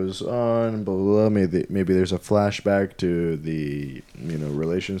night goes on, blah, blah, blah. Maybe there's a flashback to the,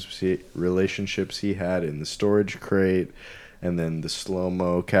 relationships he had in the storage crate, and then the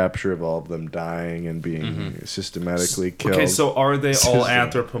slow-mo capture of all of them dying and being systematically killed. Okay, so are they all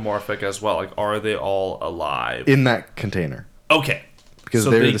anthropomorphic as well? Like, are they all alive? In that container. Okay. Because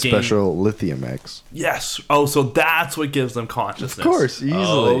so they're the special lithium eggs. Yes. Oh, so that's what gives them consciousness. Of course,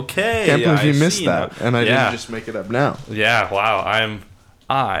 easily. Okay. Can't believe you missed that. And I didn't just make it up now. Yeah, wow.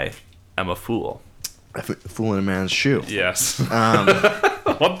 I am a fool. A fool in a man's shoe. Yes.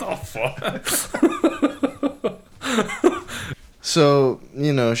 What the fuck? So,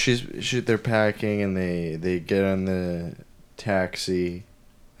 they're packing and they get on the taxi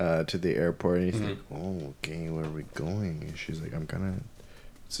to the airport, and he's like, oh, okay, where are we going? And she's like,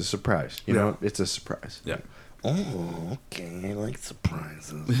 it's a surprise. It's a surprise. Yeah. Oh, okay, I like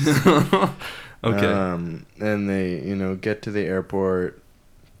surprises. Okay. And they, get to the airport.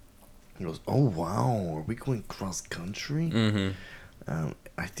 He goes, oh, wow, are we going cross country?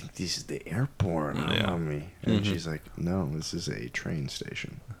 I think this is the airport. Me. And she's like, no, this is a train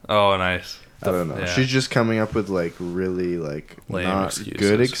station. Oh, nice. I don't know. Yeah. She's just coming up with really lame not excuses.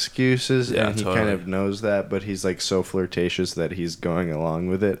 Good excuses, yeah, and he kind of knows that, but he's so flirtatious that he's going along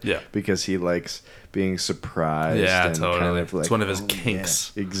with it. Yeah, because he likes being surprised. Yeah, and totally. Kind of it's one of his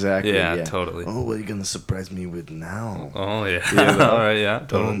kinks. Yeah, exactly. Yeah, totally. Oh, what are you gonna surprise me with now? Oh yeah. All right. Yeah.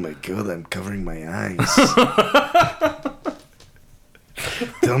 Totally. Oh my god, I'm covering my eyes.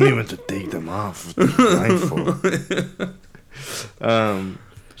 Tell me when to take them off with the blindfold.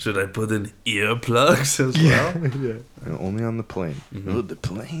 Should I put in earplugs as well? Yeah. Only on the plane. Oh, the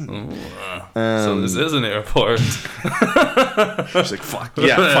plane. So this is an airport. She's like, fuck.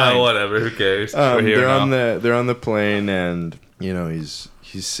 Yeah, fine. Whatever. Who cares? We're here now. They're on the plane, and he's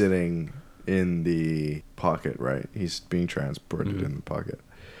sitting in the pocket, right? He's being transported in the pocket.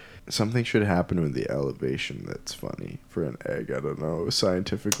 Something should happen with the elevation that's funny for an egg. I don't know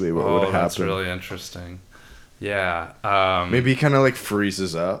scientifically what would happen. That's really interesting. Yeah. Maybe he kind of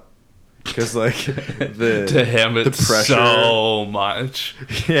freezes up. Because to him it's the pressure. So much.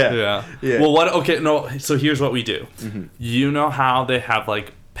 Yeah. Well, what? Okay, no. So here's what we do. You know how they have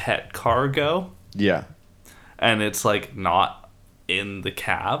pet cargo? Yeah. And it's not in the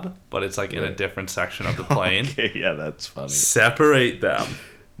cab, but it's in a different section of the plane. Okay, yeah, that's funny. Separate them.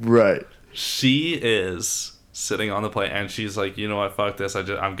 Right. She is sitting on the plane, and she's like, you know what? Fuck this.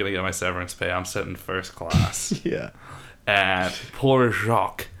 I'm gonna get my severance pay. I'm sitting first class. Yeah. And poor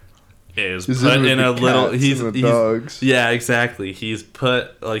Jacques is He's put with in the a little. cats He's and the dogs. yeah, exactly. He's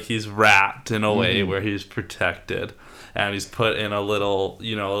put like he's wrapped in a way Mm-hmm. where he's protected, and he's put in a little a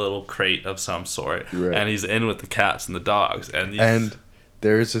little crate of some sort, Right. and he's in with the cats and the dogs, and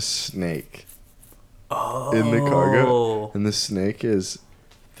there's a snake oh, in the cargo, and the snake is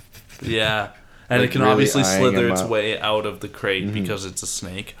yeah. And like, it can really obviously eyeing slither him its up. way out of the crate because it's a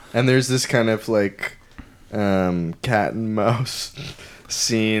snake. and there's this kind of like cat and mouse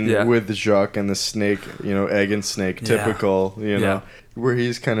scene Yeah. with Jacques and the snake, egg and snake, Yeah. typical, Yeah. where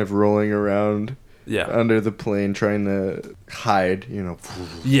he's kind of rolling around Yeah. under the plane trying to hide,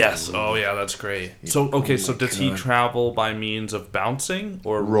 Yes. Oh, yeah, that's great. So, okay, so does he travel by means of bouncing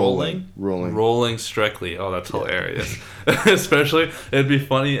or rolling? Rolling. Rolling strictly. Oh, that's hilarious. Especially, it'd be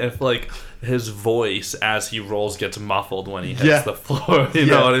funny if, like, his voice as he rolls gets muffled when he hits Yeah. the floor. You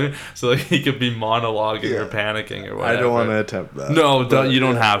know what I mean? So, like, he could be monologuing or Yeah. panicking or whatever. I don't want to attempt that. No, but, you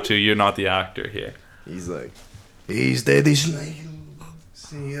don't have to. You're not the actor here. He's like, he's daddy snake.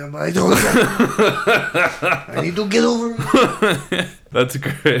 See, I don't. I need to get over it. That's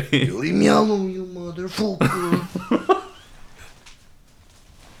great. Leave me alone, you motherfucker.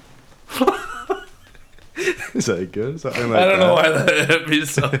 Is that good? Something like I don't know that. why that hit me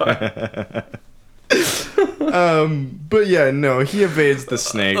so hard. But yeah, no, he evades the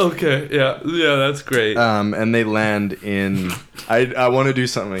snake. Okay, yeah, that's great. And they land in. I want to do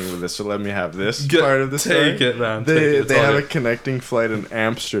something with this, so let me have this part of the story. Take it, man. They It's they all have a good. connecting flight in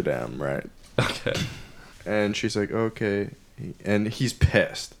Amsterdam, right? Okay. And she's like, okay, and he's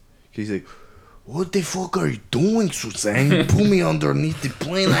pissed. He's like, what the fuck are you doing, Suzanne? You put me underneath the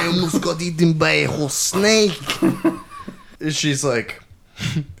plane. I almost got eaten by a whole snake. And she's like,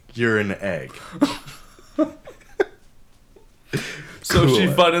 you're an egg. So Cool.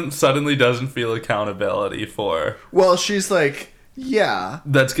 she suddenly doesn't feel accountability for Well, she's like, yeah.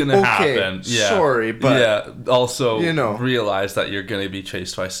 that's gonna Okay, happen. Yeah. sorry, but, yeah. Also, realize that you're gonna be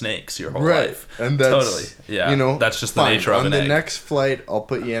chased by snakes your whole Right. life. And that's, totally. Yeah. That's just the fine. nature of On an the egg. next flight, I'll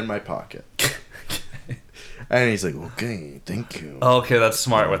put you in my pocket. And he's like, okay, thank you. Okay, that's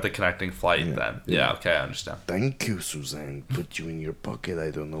smart with the connecting flight then. Yeah. Okay, I understand. Thank you, Suzanne. Put you in your pocket. I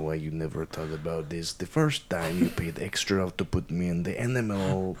don't know why you never thought about this. The first time you paid extra to put me in the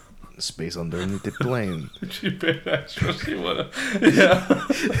animal space underneath the plane. She paid extra. She would've.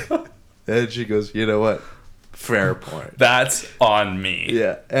 Yeah. And she goes, you know what? Fair point. That's on me.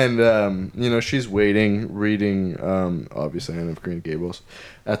 Yeah, and she's waiting, reading, obviously Anne of Green Gables,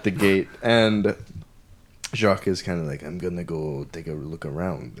 at the gate, and Jacques is kind of like, I'm gonna go take a look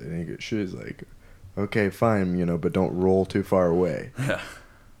around, and she's like, okay, fine, but don't roll too far away. Yeah.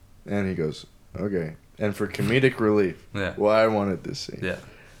 And he goes, okay. And for comedic relief, Yeah. why I wanted this scene Yeah.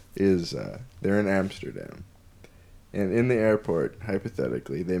 is they're in Amsterdam, and in the airport,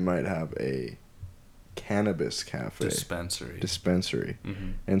 hypothetically, they might have a cannabis cafe dispensary.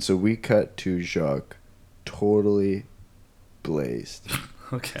 Mm-hmm. And so we cut to Jacques totally blazed.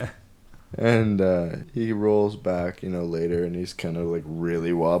 Okay. And he rolls back, later, and he's kind of like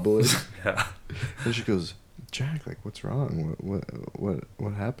really wobbly. Yeah. And she goes, Jack, like, what's wrong?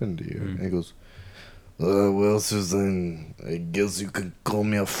 What happened to you? Mm. And he goes, well, Susan, I guess you could call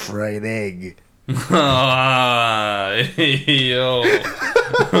me a fried egg. Ah, yo.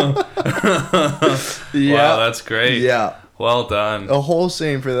 Wow, that's great. Yeah. Well done. A whole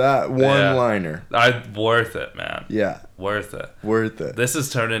scene for that one-liner. Worth it, man. Yeah. Worth it. Worth it. This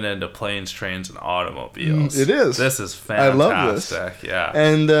is turning into planes, trains, and automobiles. It is. This is I fantastic. love this. Yeah.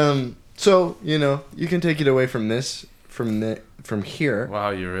 And so, you can take it away from this, from here.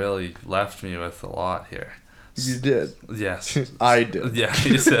 Wow, you really left me with a lot here. You did. Yes. I did. Yeah,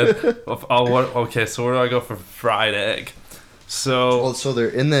 you said. Okay, so where do I go for fried egg? So. Well, so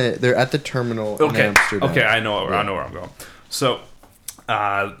they're at the terminal in Amsterdam. Okay, I know where I'm going. So,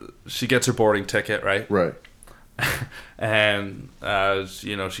 she gets her boarding ticket, right? Right. And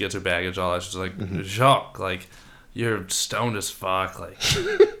she gets her baggage, all that. She's like, Jacques, like, you're stoned as fuck. Like,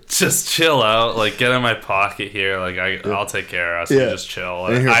 just chill out. Like, get in my pocket here. Like, I'll take care of us. Yeah. You just chill.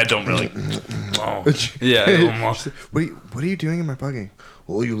 And I don't really. Yeah. What are you doing in my pocket?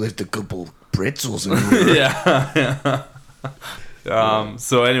 Oh, you left a couple pretzels in here. Yeah.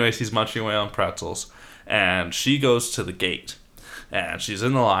 So anyway, she's munching away on pretzels, and she goes to the gate, and she's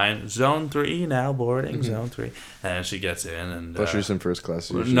in the line, zone 3 now, boarding, zone 3, and she gets in, and But she's in first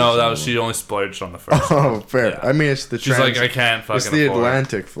class. no, she only splurged on the first. Oh, fair. Yeah. I mean, it's the She's like, I can't fucking It's the afford it.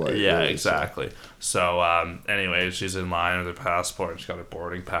 Atlantic flight. Yeah, really, exactly. So, anyway, she's in line with her passport. She's got her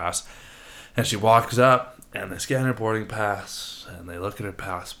boarding pass. And she walks up, and they scan her boarding pass, and they look at her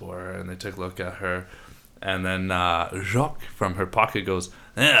passport, and they take a look at her. And then Jacques from her pocket goes,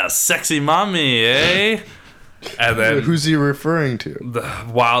 Yeah, sexy mommy, eh? And then Who's he referring to?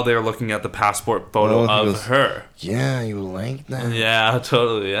 while they're looking at the passport photo Oh, he of goes, her. Yeah, you like that? Yeah,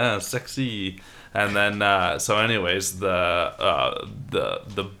 totally. Yeah, sexy. And then, so anyways, the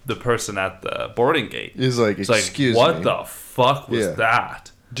person at the boarding gate He's like, is excuse what me. the fuck was Yeah.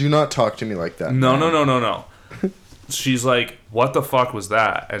 that? Do not talk to me like that. No, man." no. She's like, what the fuck was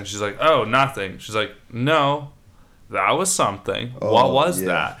that? And she's like, oh, nothing. She's like, no, that was something. What Oh, was yeah,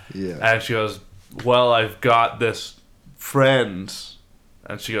 that? yeah. And she goes, well, I've got this friend.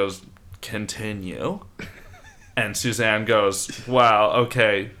 And she goes, continue. And Suzanne goes, wow,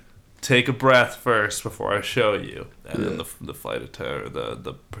 okay, take a breath first before I show you. And then the flight attendant,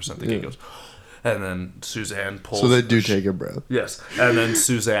 the person at the gate goes, and then Suzanne pulls. So they do take a breath. Yes. And then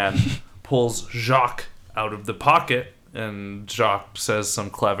Suzanne pulls Jacques out of the pocket, and Jacques says some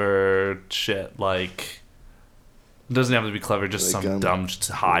clever shit like. It doesn't have to be clever, just Like, some dumb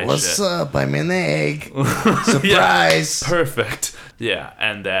high What's shit. up? I'm an egg. Yeah, Surprise. perfect. Yeah,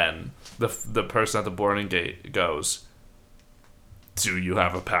 and then the person at the boarding gate goes, "Do you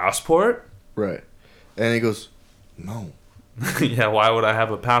have a passport?" Right. And he goes, no. Yeah, why would I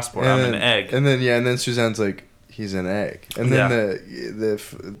have a passport? I'm an egg. And then Suzanne's like, he's an egg. And then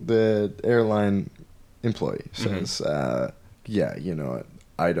the airline employee says, yeah, you know what?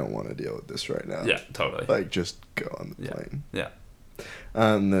 I don't want to deal with this right now. Yeah, totally. Like, just go on the plane. Yeah.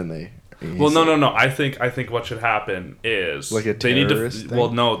 And then Well, no. I think what should happen is Like a they need to. terrorist thing?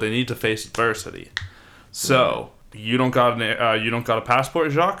 Well, no, they need to face adversity. So you don't got a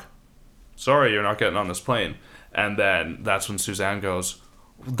passport, Jacques? Sorry, you're not getting on this plane. And then that's when Suzanne goes,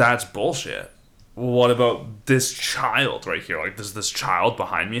 "That's bullshit. What about this child right here? Like, does this child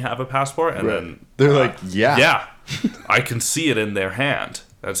behind me have a passport?" And then they're like, yeah. yeah, I can see it in their hand.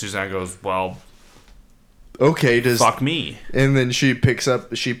 And Suzanne goes, "Well, Okay, fuck me." And then she picks up,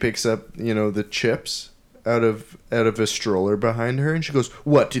 the chips out of a stroller behind her, and she goes,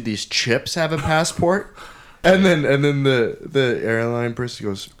 "What? Do these chips have a passport?" and then the airline person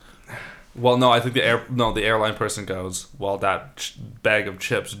goes, Well, no, I think the airline person goes, "Well, that bag of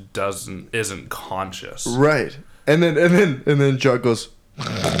chips isn't conscious." "Right." And then Jug goes,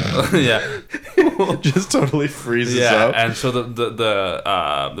 Yeah, just totally freezes yeah. up. And so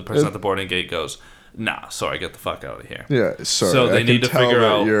the person at the boarding gate goes, "Nah, sorry, get the fuck out of here." Yeah, sorry. So they I need can to tell figure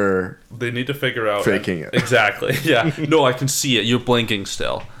that out. you're They need to figure out faking it. Exactly. Yeah. No, I can see it. You're blinking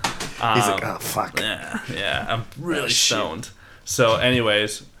still. He's like, "Oh fuck." Yeah. I'm really stoned. So,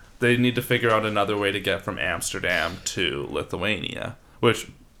 anyways, they need to figure out another way to get from Amsterdam to Lithuania. Which,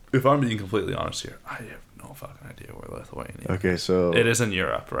 if I'm being completely honest here, I have no fucking idea where Lithuania. Okay, so It is in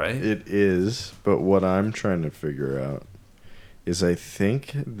Europe, right? it is, but what I'm trying to figure out is I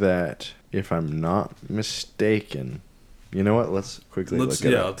think that if I'm not mistaken, you know what? Let's quickly look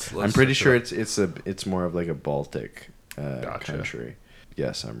it up. let's I'm pretty look sure it up. it's more of like a Baltic Gotcha. country.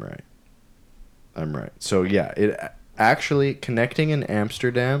 Yes, I'm right. So yeah, it actually connecting in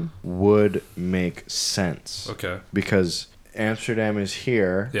Amsterdam would make sense. Okay. Because Amsterdam is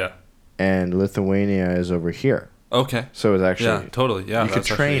here Yeah. and Lithuania is over here. Okay. So it's actually Yeah, totally. Yeah. you could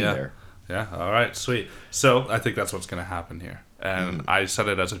that's actually- train yeah. there. Yeah. All right. Sweet. So I think that's what's going to happen here. Mm-hmm. And I said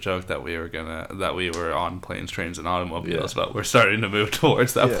it as a joke that we were on planes, trains, and automobiles, but we're starting to move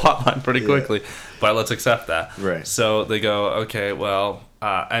towards that plot line pretty quickly. But let's accept that. Right. So they go, okay, well,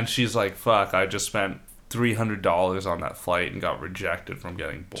 and she's like, "Fuck! I just spent $300 on that flight and got rejected from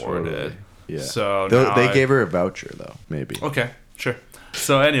getting boarded." Totally. Yeah. So They gave her a voucher though, maybe. Okay, sure.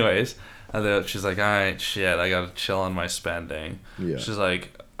 So, anyways, she's like, "All right, shit, I gotta chill on my spending." Yeah. She's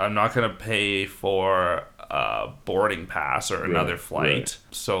like, "I'm not gonna pay for a boarding pass or another flight. right.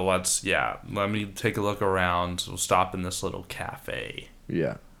 So let me take a look around. We'll stop in this little cafe."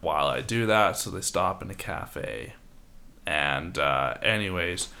 Yeah. While I do that, so they stop in a cafe, and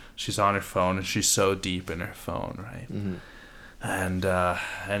anyways, she's on her phone and she's so deep in her phone, right? Mm-hmm. And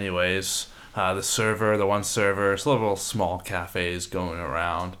anyways, the one server, it's a little small cafes going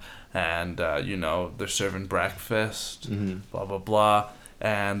around, and they're serving breakfast, blah blah blah,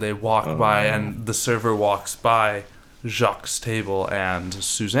 and they walk by, and the server walks by Jacques' table and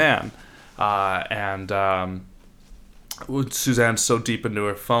Suzanne, and Suzanne's so deep into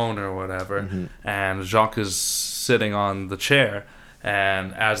her phone or whatever, and Jacques is sitting on the chair,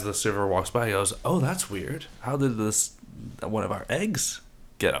 and as the server walks by, he goes, "Oh, that's weird. How did one of our eggs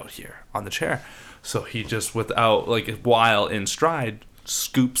get out here on the chair?" So he just, while in stride,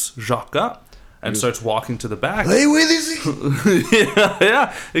 scoops Jacques up and starts walking to the back. Hey, where is he?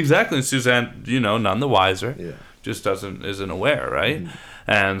 yeah, exactly. And Suzanne, none the wiser. Yeah. Just isn't aware, right?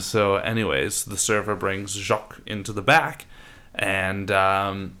 And so, anyways, the server brings Jacques into the back, and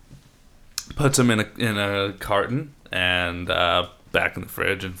puts him in a carton and back in the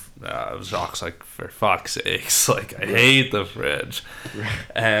fridge. And Jacques like, for fuck's sakes, like I hate the fridge.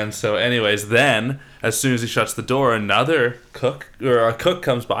 And so, anyways, then as soon as he shuts the door, a cook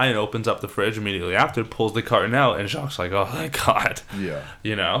comes by and opens up the fridge immediately after, pulls the carton out, and Jacques like, oh my god, Yeah.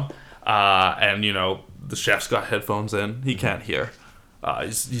 you know, and you know the chef's got headphones in, he can't hear.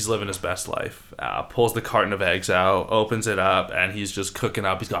 He's living his best life. Pulls the carton of eggs out, opens it up, and he's just cooking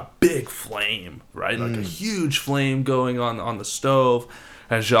up. He's got big flame, right? Like a huge flame going on the stove.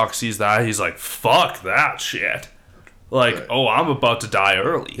 And Jacques sees that. He's like, fuck that shit. Like, Right. oh, I'm about to die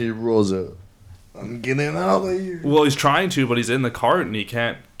early. He rolls out. I'm getting out of here. Well, he's trying to, but he's in the cart and he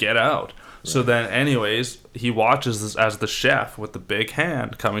can't get out. So then, anyways, he watches this as the chef with the big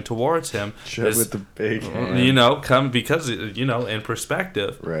hand coming towards him. Chef with the big hand. You know, because, you know, in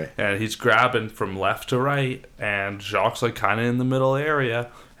perspective. Right. And he's grabbing from left to right, and Jacques like kind of in the middle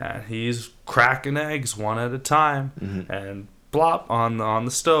area, and he's cracking eggs one at a time, and blop on the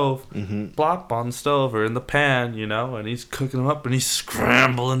stove, blop on the stove or in the pan, you know, and he's cooking them up and he's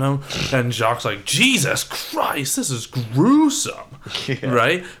scrambling them, and Jacques like, Jesus Christ, this is gruesome,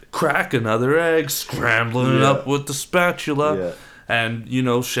 right? Crack another egg, scrambling it up with the spatula. Yeah. And, you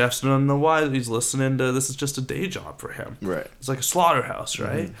know, chef's none the wise. He's listening to, this is just a day job for him. Right. It's like a slaughterhouse,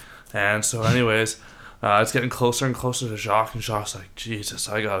 right? And so, anyways, it's getting closer and closer to Jacques, and Jacques like, Jesus,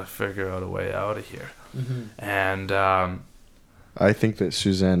 I gotta figure out a way out of here. And, I think that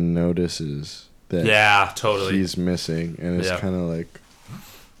Suzanne notices that yeah, totally. he's missing, and it's Yeah. kind of like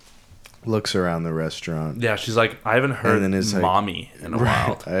looks around the restaurant. Yeah, she's like, I haven't heard then it's like- mommy in a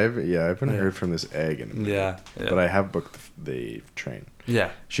while. I haven't heard from this egg in a minute. Yeah, But I have booked the train.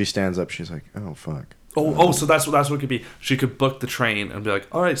 yeah. She stands up. She's like, "Oh fuck." Oh, so that's what it could be. She could book the train and be like,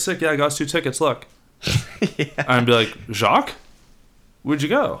 all right, sick, yeah, I got us 2 tickets, look. And be like, Jacques? Where'd you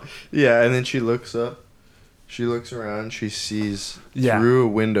go? Yeah, and then she looks up. She looks around. She sees Yeah. through a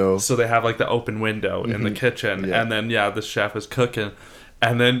window. So they have like the open window in the kitchen, Yeah. and then the chef is cooking,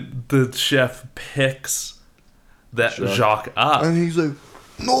 and then the chef picks that Jacques up. And he's like,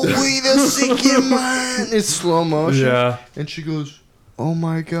 "No way, that's sick, man!" It's slow motion. Yeah. And she goes, "Oh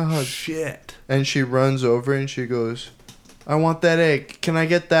my god!" Shit. And she runs over and she goes, "I want that egg. Can I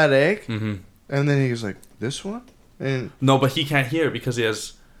get that egg?" Mm-hmm. And then he's like, "This one?" And No, but he can't hear because he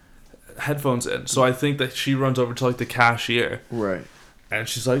has headphones in. So I think that she runs over to like the cashier, right. and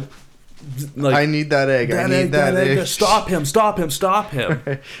she's like, I need that egg. I need that egg. Stop him! Stop him! Stop him!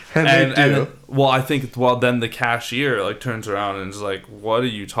 And and, they do. I think then the cashier like turns around and is like, "What are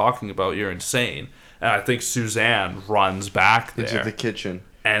you talking about? You're insane!" And I think Suzanne runs back there, Into the kitchen.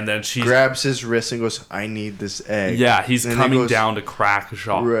 and then she Grabs his wrist and goes, "I need this egg." yeah, he's And he coming goes, down to crack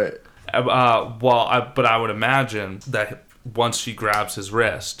Jacques. Right. But I would imagine that once she grabs his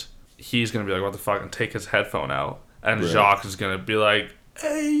wrist, he's gonna be like, "What the fuck?" and take his headphone out, and Right. Jacques is gonna be like,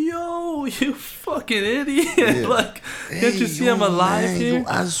 "Hey yo, you fucking idiot! Yeah. Like, can't you see I'm alive here?" You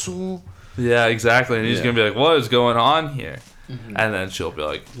asshole. Yeah, exactly. And he's Yeah. gonna be like, "What is going on here?" And then she'll be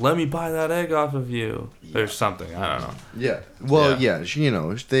like, "Let me buy that egg off of you," or something. I don't know. Yeah. Well, Yeah. yeah. You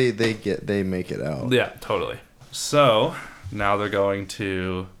know, they make it out. Yeah, totally. So now they're going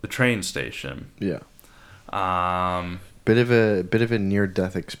to the train station. Yeah. Um, Bit of a near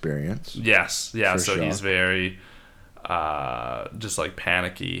death experience. yes, yeah. For So sure. he's very, just like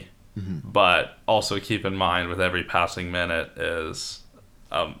panicky, Mm-hmm. but also keep in mind with every passing minute is,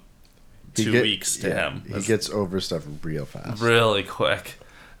 2 weeks to him. He It's gets over stuff real fast. really quick.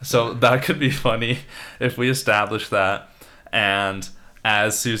 So that could be funny if we establish that. And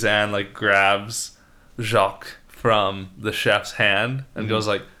as Suzanne like grabs Jacques from the chef's hand and goes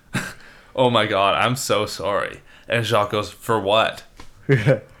like, "Oh my god, I'm so sorry." And Jacques goes, "For what?" And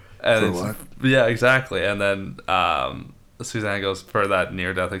For it's- what? Yeah, exactly. And then Suzanne goes, "For that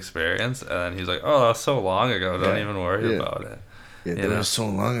near-death experience." And then he's like, "Oh, that was so long ago. Don't Yeah. even worry Yeah. about it." Yeah, You that know? was so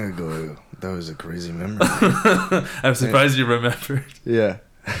long ago. That was a crazy memory. I'm surprised you remembered. Yeah.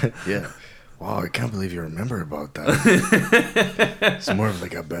 Yeah. Wow, I can't believe you remember about that. It's more of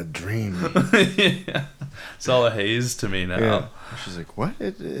like a bad dream. Yeah. It's all a haze to me now. Yeah. She's like, "What?"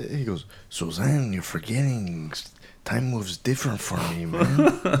 He goes, "Suzanne, you're forgetting. Time moves different for me,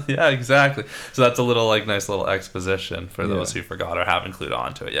 man." Yeah, exactly. So that's a little like nice little exposition for Yeah. those who forgot or haven't clued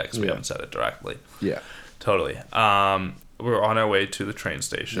on to it yet because we Yeah. haven't said it directly. Yeah. Totally. We're on our way to the train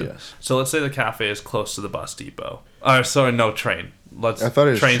station. Yes. So let's say the cafe is close to the bus depot. Sorry, no train. I thought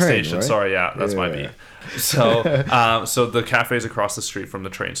it was train train, station. right? Sorry, yeah, that's my Yeah. beat. So, so the cafe is across the street from the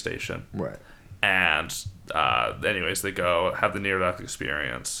train station. Right. And anyways, they go have the near-death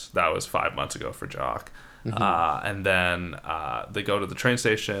experience. That was 5 months ago for Jock. And then they go to the train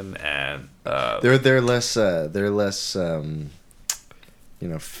station, and They're less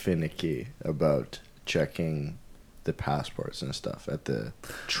finicky about checking the passports and stuff at the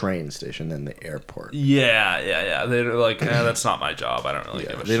train station than the airport. yeah. They're like, that's not my job. I don't really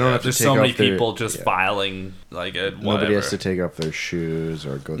give a shit. They don't have to There's take so many off their- people just yeah. filing like whatever. Nobody has to take off their shoes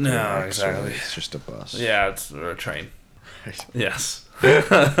or go through No, an X-ray. exactly. It's just a bus. Yeah, it's a train. Right. Yes.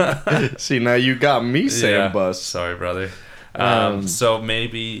 See, now you got me saying Yeah. bus. Sorry, brother. Um, So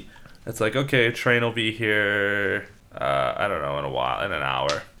maybe it's like, okay, train will be here, I don't know, in an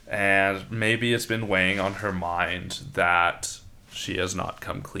hour. And maybe it's been weighing on her mind that she has not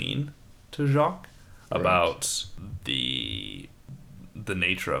come clean to Jacques about the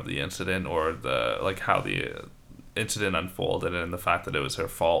nature of the incident, or the how the incident unfolded, and the fact that it was her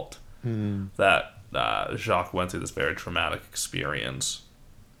fault. That Jacques went through this very traumatic experience.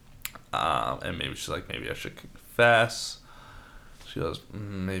 And maybe she's like, maybe I should confess. She goes,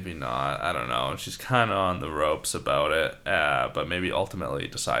 maybe not. I don't know. And she's kind of on the ropes about it, but maybe ultimately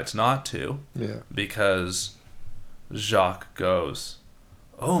decides not to. Yeah. Because Jacques goes,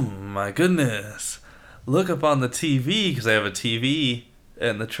 oh my goodness, look up on the TV, because they have a TV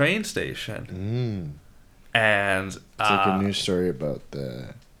in the train station. And It's like a news story about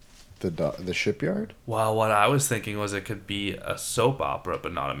the shipyard. well, what I was thinking was it could be a soap opera,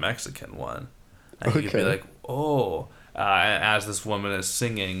 but not a Mexican one. And you could be Okay. like, oh, as this woman is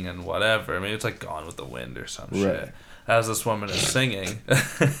singing and whatever. I mean, it's like Gone with the Wind or some Right. shit. As this woman is singing,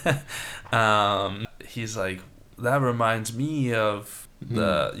 he's like, that reminds me of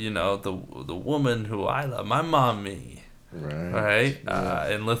the woman who I love, my mommy. Right. Right? Yeah.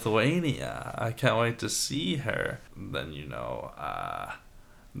 In Lithuania. I can't wait to see her. Then,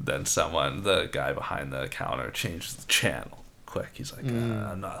 then the guy behind the counter changes the channel quick. He's like,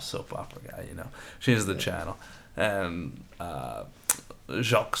 I'm not a soap opera guy, Changes the channel. And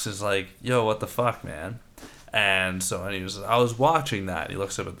Jacques is like, yo, what the fuck, man? And so I was watching that. He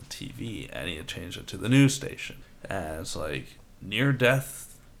looks up at the TV, and he had changed it to the news station. And it's like, near-death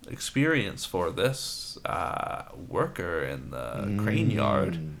experience for this worker in the crane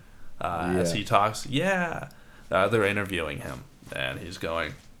yard. As he talks, they're interviewing him, and he's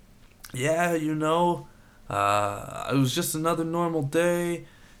going, it was just another normal day,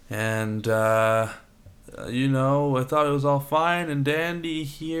 and I thought it was all fine and dandy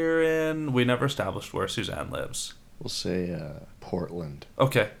here in... We never established where Suzanne lives. We'll say Portland.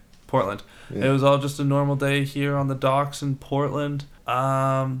 Okay, Portland. Yeah. It was all just a normal day here on the docks in Portland.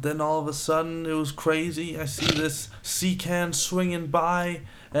 Then all of a sudden, it was crazy. I see this sea can swinging by,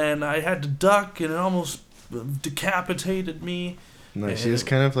 and I had to duck, and it almost decapitated me. Nice. He has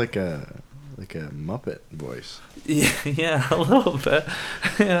kind of like a Muppet voice. Yeah, a little bit.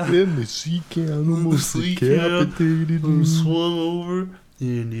 Yeah. Then the sea can almost The sea can decapitated me. swung over,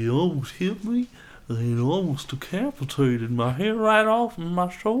 and it almost hit me, and it almost decapitated my hair right off of my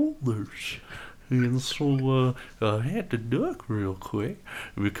shoulders. And so I had to duck real quick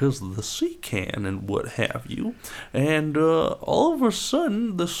because of the sea can and what have you. And all of a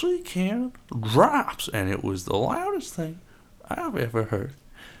sudden, the sea can drops, and it was the loudest thing I've ever heard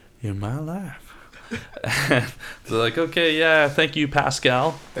in my life. And they're like, okay, yeah, thank you,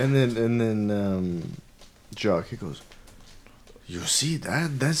 Pascal. And then Jacques, he goes, you see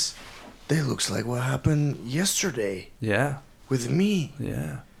that looks like what happened yesterday Yeah, with me.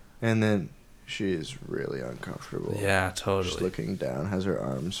 yeah. And then she is really uncomfortable. Yeah, Just totally. looking down, has her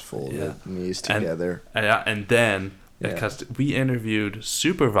arms folded, Yeah. knees And- together. And then, Yeah. because we interviewed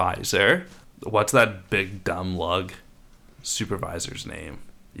Supervisor, what's that big dumb lug supervisor's name?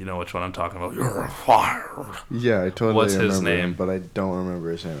 You know which one I'm talking about? You're fired. Yeah, I totally What's remember his name? him, but I don't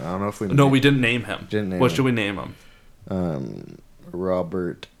remember his name. I don't know if we No, we didn't name him. Didn't name What him. should we name him?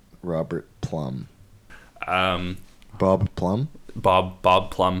 Robert Plum. Um, Bob Plum?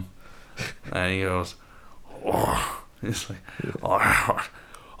 Bob Plum. And he goes, he's like,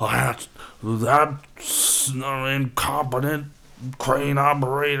 that's an incompetent crane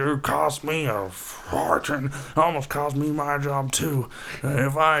operator cost me a fortune. Almost cost me my job too.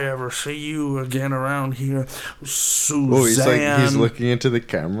 If I ever see you again around here, Suzanne. Oh, he's looking into the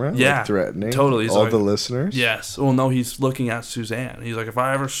camera? Yeah, like threatening totally. He's all like- the listeners? Yes. Well, no, he's looking at Suzanne. He's like, if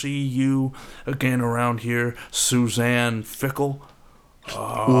I ever see you again around here, Suzanne Fickle, Ooh,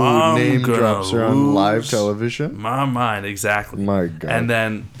 I'm name gonna drops her on live lose television? my mind, exactly. My God. And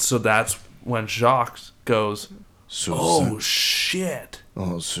then, so that's when Jacques goes, Suzanne. oh, shit.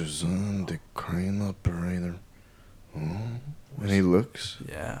 Oh, Suzanne, the crane operator. Oh. And he looks.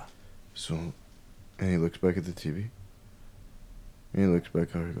 Yeah. And he looks back at the TV. And he looks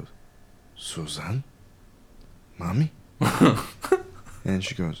back over and he goes, Suzanne? Mommy? And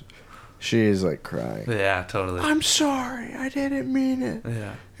she goes, she is like crying. Yeah, totally. I'm sorry, I didn't mean it.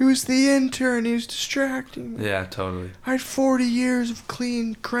 Yeah. It was the intern, he was distracting me. Yeah, totally. I had 40 years of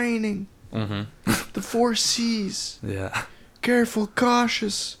clean craning. Mm-hmm. The 4 C's. Yeah. Careful,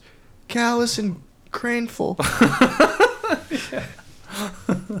 cautious, callous, and craneful. Yeah.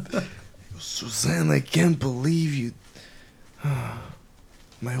 Suzanne, I can't believe you.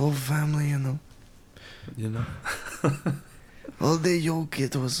 My whole family, You know? all the yolk,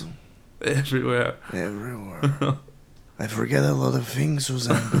 it was Everywhere. everywhere. I forget a lot of things,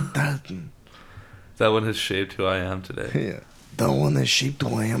 Suzanne, but That one has shaped who I am today. yeah, that one that shaped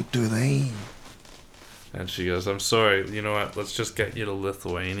who I am today. And she goes, I'm sorry, you know what? Let's just get you to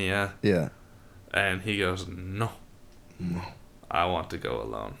Lithuania. Yeah. And he goes, no. No. I want to go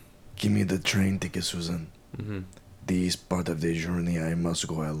alone. Give me the train ticket, Suzanne. Mm-hmm. This part of the journey, I must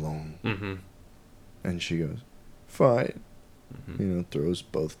go alone. Mm-hmm. And she goes, fine. Mm-hmm. Throws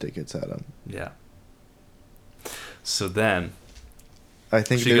both tickets at him. Yeah. So then, I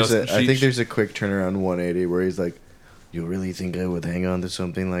think She goes- she- there's a quick turnaround 180 where he's like, you really think I would hang on to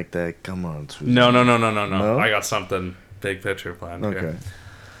something like that? Come on, Suzanne. no. No? I got something big picture planned Okay. here.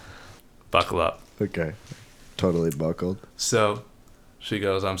 Buckle up. Okay. Totally buckled. So she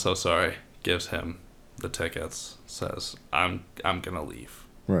goes, I'm so sorry. Gives him the tickets. Says, I'm gonna leave.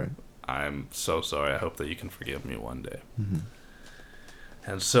 Right. I'm so sorry. I hope that you can forgive me one day. Mm-hmm.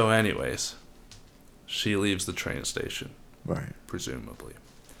 And so, anyways, she leaves the train station, Right. presumably.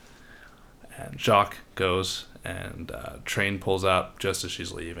 And Jacques goes, and train pulls up just as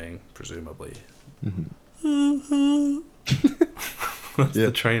she's leaving, presumably. Mm-hmm. That's Yeah.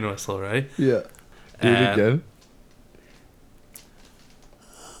 the train whistle, right? Yeah. Do it And- again.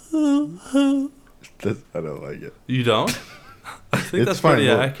 I don't like it. You don't? I think It's that's fine. pretty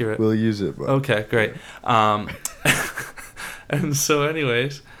We'll- accurate. We'll use it. But Okay, great. And so,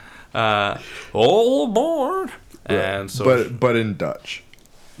 anyways, all aboard. And so but in Dutch.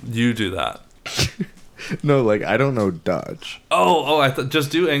 you do that. No, like I don't know Dutch. Oh, I thought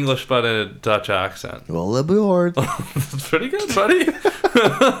just do English but in a Dutch accent. All aboard. That's pretty good, buddy.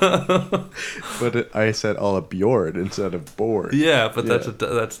 But I said all aboard instead of board. Yeah, but Yeah.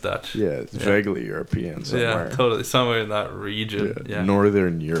 that's Dutch. Yeah, it's vaguely European somewhere. Yeah, totally. Somewhere in that region. Yeah.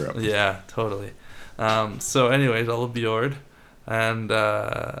 Northern Europe. Yeah, totally. So, anyways, all aboard. And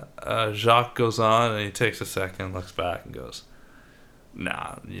Jacques goes on and he takes a second, looks back, and goes,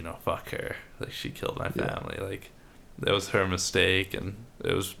 nah, fuck her. Like, she killed my Yeah. family. Like, it was her mistake, and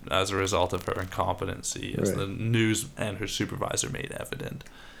it was as a result of her incompetency, as Right. the news and her supervisor made evident.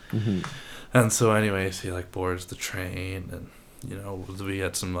 Mm-hmm. And so, anyways, he boards the train, and we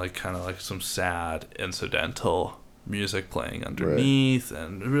had some some sad incidental music playing underneath,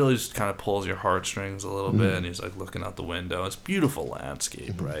 and it really just kind of pulls your heartstrings a little bit. And he's looking out the window. It's beautiful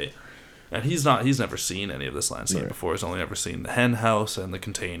landscape, right? And he's never seen any of this landscape Right. before. He's only ever seen the hen house and the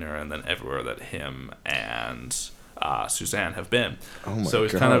container, and then everywhere that him and Suzanne have been. Oh my So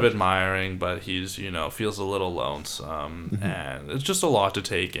he's kind of God. admiring, but he's feels a little lonesome, and it's just a lot to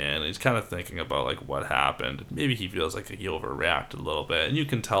take in. He's kind of thinking about what happened. Maybe he feels like he overreacted a little bit, and you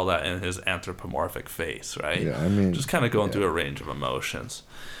can tell that in his anthropomorphic face, right? Yeah, I mean, just kind of going yeah. through a range of emotions.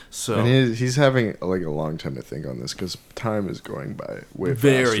 So And he's having a long time to think on this because time is going by way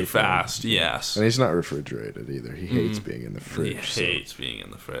very faster for him. fast, yes. And he's not refrigerated either. He hates Mm. being in the He fridge. so- hates being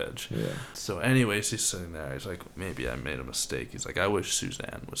in the fridge. Yeah. So, anyways, he's sitting there. He's like, maybe I made a mistake. He's like, I wish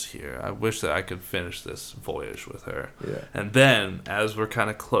Suzanne was here. I wish that I could finish this voyage with her. Yeah. And then, as we're kind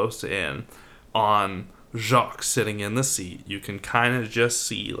of close in on Jacques sitting in the seat, you can kind of just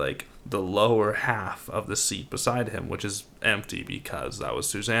see the lower half of the seat beside him, which is empty because that was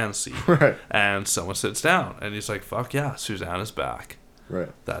Suzanne's seat. Right. And someone sits down, and he's like, fuck yeah, Suzanne is back. Right.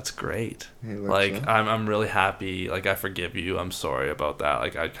 That's great. He looks up. I'm really happy. I forgive you. I'm sorry about that.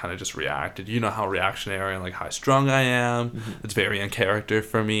 I kind of just reacted. You know how reactionary and high strung I am. It's very in character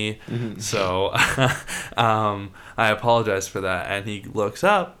for me. So I apologize for that. And he looks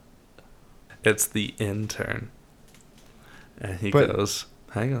up. It's the intern. And he goes,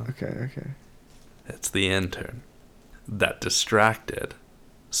 hang on. Okay. It's the intern that distracted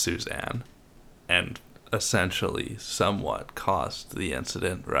Suzanne and essentially somewhat caused the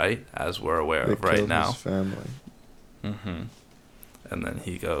incident, right? As we're aware They of right killed now. his family. Mm-hmm. And then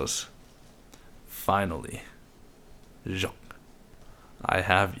he goes, finally, Jacques, I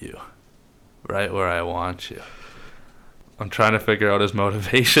have you right where I want you. I'm trying to figure out his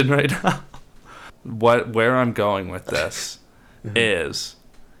motivation right now. Where I'm going with this is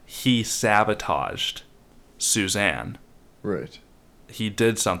he sabotaged Suzanne Right. he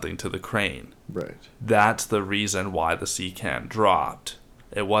did something to the crane. Right. That's the reason why the sea can dropped.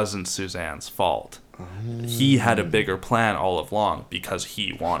 It wasn't Suzanne's fault. He had a bigger plan all along because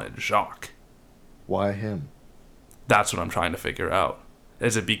he wanted Jacques. Why him? That's what I'm trying to figure out.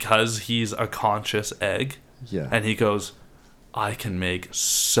 Is it because he's a conscious egg? Yeah. And he goes, I can make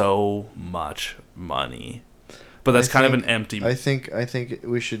so much money. But that's kind of an empty... I think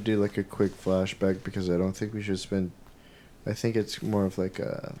we should do like a quick flashback because I don't think we should spend... I think it's more of like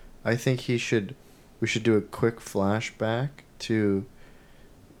a... I think we should do a quick flashback to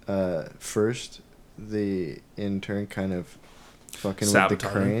first the intern kind of fucking with the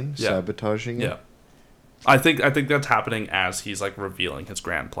crane, sabotaging it. Yeah. I think that's happening as he's like revealing his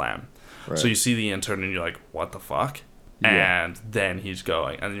grand plan. Right. So you see the intern and you're like, what the fuck? Yeah. And then he's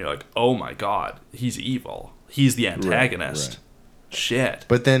going and you're like, oh my god, he's evil. He's the antagonist. Right. Shit.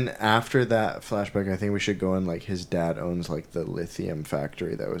 But then after that flashback, I think we should go in like his dad owns like the lithium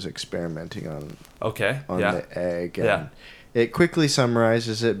factory that was experimenting on the egg. And it quickly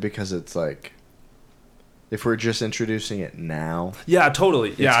summarizes it because it's like, if we're just introducing it now. Yeah,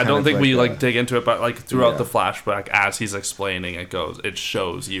 totally. Yeah, I don't think we like dig into it, but like throughout the flashback, as he's explaining, it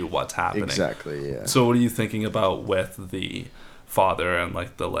shows you what's happening. Exactly, yeah. So what are you thinking about with the father and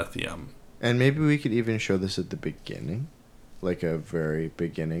like the lithium? And maybe we could even show this at the beginning, like a very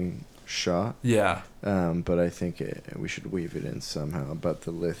beginning shot. Yeah. But I think we should weave it in somehow about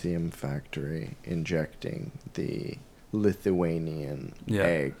the lithium factory injecting the Lithuanian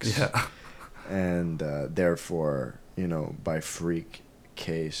eggs. Yeah. And therefore, by freak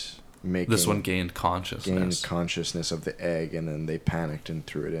case, making... This one gained consciousness of the egg, and then they panicked and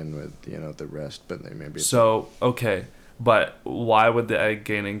threw it in with, the rest, but they maybe... So, okay, but why would the egg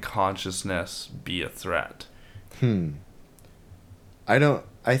gaining consciousness be a threat? I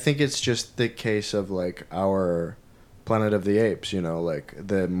think it's just the case of, like, our Planet of the Apes, like,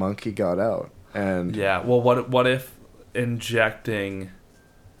 the monkey got out, and... Yeah, well, what if injecting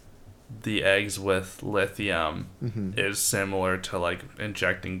the eggs with lithium is similar to like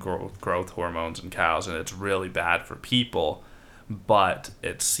injecting growth hormones in cows, and it's really bad for people, but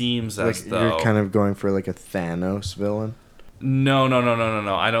it seems as though you're kind of going for like a Thanos villain. No.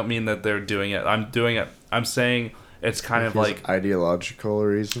 I don't mean that they're doing it. I'm saying it's kind of like ideological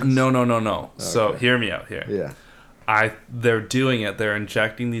reasons. No. Okay. So hear me out here. Yeah. They're doing it. They're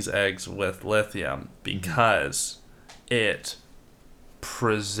injecting these eggs with lithium because it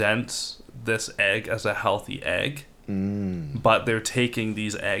presents this egg as a healthy egg, but they're taking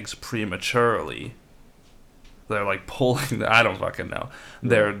these eggs prematurely. They're like pulling I don't fucking know.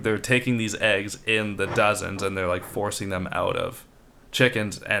 They're taking these eggs in the dozens and they're like forcing them out of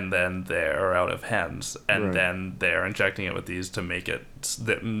chickens and then they're out of hens and then they're injecting it with these to make it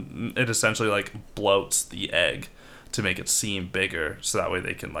essentially like bloats the egg to make it seem bigger so that way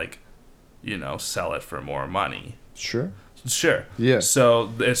they can like sell it for more money. Sure. Yeah.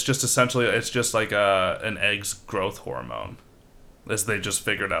 So it's just essentially like an egg's growth hormone, as they just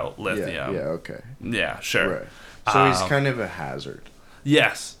figured out lithium. Yeah. Okay. Yeah. Sure. Right. So he's kind of a hazard.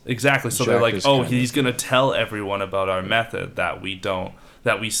 Yes. Exactly. So they're like, he's gonna tell everyone about our method that we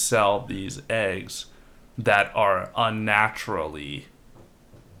sell these eggs that are unnaturally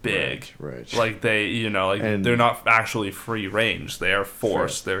big. Right. Like they, and they're not actually free range. They are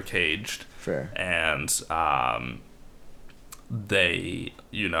forced. Fair. They're caged. Fair. And they,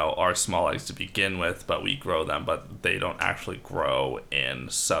 are small eggs to begin with, but we grow them, but they don't actually grow in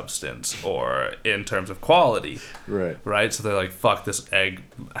substance or in terms of quality. Right? So they're like, fuck, this egg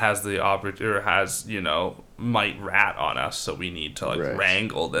has might rat on us, so we need to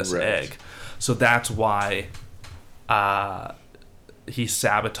wrangle this egg. So that's why he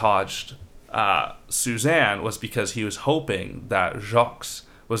sabotaged Suzanne, was because he was hoping that Jacques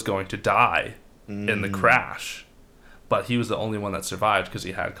was going to die in the crash. But he was the only one that survived because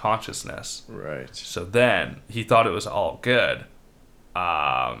he had consciousness. Right. So then he thought it was all good.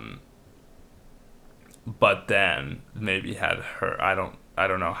 But then maybe had her. I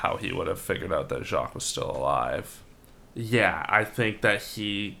don't know how he would have figured out that Jacques was still alive. Yeah, I think that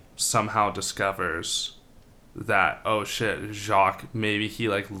he somehow discovers that, oh shit, Jacques, maybe he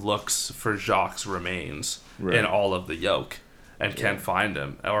like looks for Jacques' remains in all of the yolk and can't find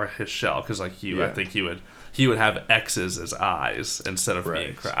him, or his shell, because like I think he would have X's as eyes instead of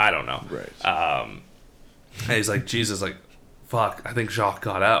being... I don't know. Right. And he's like, Jesus, like, fuck, I think Jacques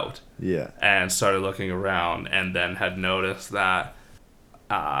got out. Yeah. And started looking around and then had noticed that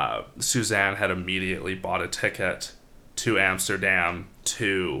Suzanne had immediately bought a ticket to Amsterdam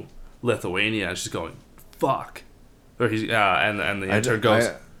to Lithuania. And she's going, fuck. Or he's and the intern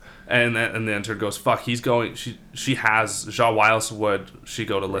goes... And the intern goes, fuck, he's going, she has, Jacques, why else would she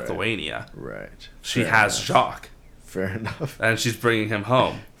go to Lithuania? Right. She Fair has enough. Jacques. Fair enough. And she's bringing him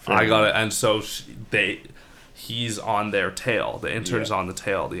home. Fair I got enough. it. And so he's on their tail. The intern's Yeah. on the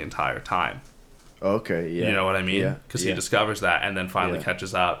tail the entire time. Okay, yeah. You know what I mean? Yeah. Because yeah. he discovers that and then finally Yeah.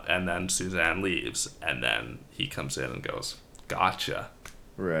 catches up, and then Suzanne leaves, and then he comes in and goes, gotcha.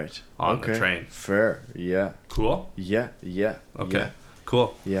 Right. On okay. the train. Fair. Yeah. Cool? Yeah. Yeah. Okay. Yeah.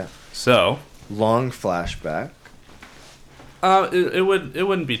 Cool. Yeah. So, Long flashback. it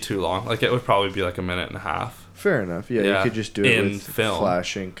wouldn't be too long. Like, it would probably be like a minute and a half. Fair enough. Yeah, Yeah. you could just do it In with film.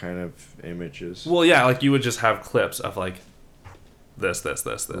 flashing kind of images. Well, yeah, like you would just have clips of like this, Right,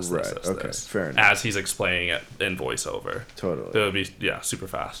 okay, this. fair enough. As he's explaining it in voiceover. It Totally. would be, super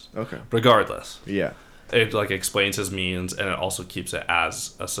fast. Okay. Regardless. Yeah. It like explains his means, and it also keeps it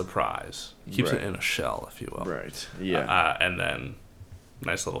as a surprise. Keeps Right. it in a shell, if you will. Right. Yeah. And then,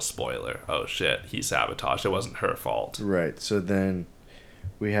 nice little spoiler. Oh shit, he sabotaged. It wasn't her fault. Right. So then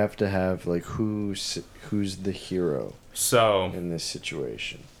we have to have like who's the hero So in this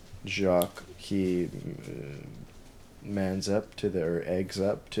situation. Jacques, he mans up to the or eggs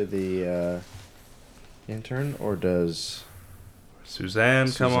up to the intern, or does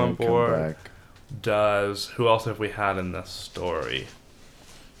Suzanne come on board. back? Does who else have we had in this story?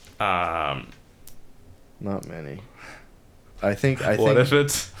 Not many. I think What if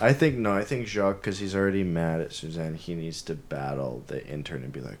it's I think Jacques, because he's already mad at Suzanne, he needs to battle the intern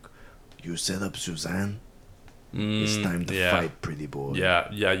and be like, "You set up Suzanne. It's time to yeah. fight, pretty boy."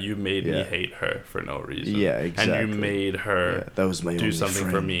 Yeah, you made me Yeah. hate her for no reason. Yeah, exactly. And you made Yeah, her that was my do only something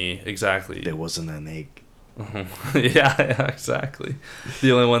for friend. me. Exactly. There wasn't an egg. yeah, exactly.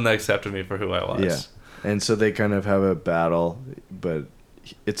 The only one that accepted me for who I was. Yeah, and so they kind of have a battle, but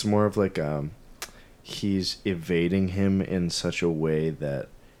it's more of like he's evading him in such a way that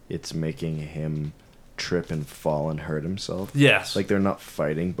it's making him trip and fall and hurt himself. Yes. Like they're not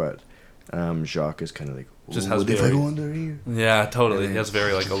fighting, but Jacques is kind of like, Just "Ooh, has what if I very- go under here?" Yeah, totally. And He has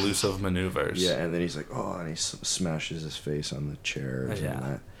very like elusive maneuvers. Yeah, and then he's like, "Oh," and he smashes his face on the chairs Yeah. and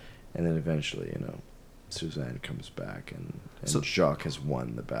that, and then eventually, Suzanne comes back and So- Jacques has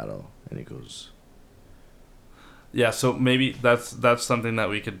won the battle, and he goes, Yeah, so maybe that's something that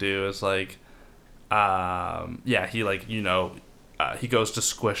we could do is like, he like he goes to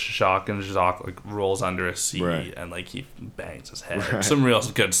squish Jacques, and Jacques like rolls under a seat, Right. and like he bangs his head. Right. Some real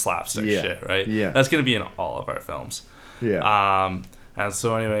good slapstick Yeah. shit, right? Yeah. That's gonna be in all of our films. "Yeah, And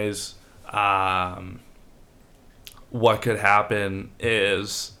so, anyways, what could happen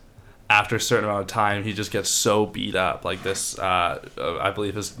is after a certain amount of time, he just gets so beat up. Like this, I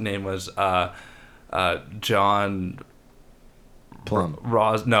believe his name was John Plum."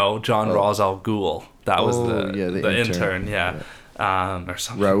 John Oh. Ra's al Ghul. That was Oh, yeah, the intern. intern. Yeah. Or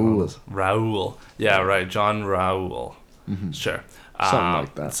something. Raoul. Raoul. Yeah, right. John Raoul. Mhm. Sure. Something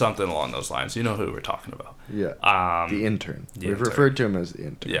like that. Something along those lines. You know who we're talking about. Yeah, the intern. the We've intern. referred to him as the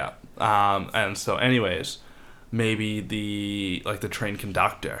intern. Yeah. And so, anyways, maybe the train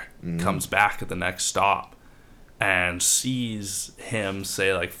conductor comes back at the next stop and sees him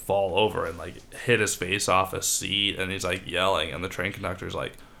say like fall over and like hit his face off a seat, and he's like yelling, and the train conductor's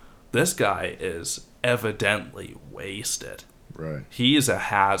like, this guy is evidently wasted. Right. He is a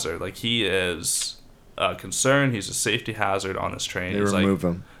hazard. Like, he is a concern. He's a safety hazard on this train. They He's remove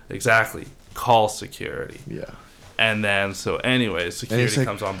like, him. exactly. Call security. Yeah. And then, so anyways, security like,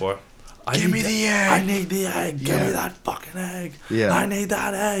 comes on board. "Give me the egg." I need the egg. Give me Yeah. that fucking egg. Yeah. I need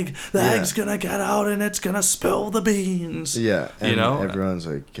that egg. The Yeah. egg's gonna get out and it's gonna spill the beans. Yeah. And You know? everyone's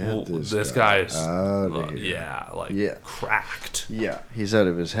like, "Get Well, this guy is out of here." yeah, like Yeah. cracked. Yeah. He's out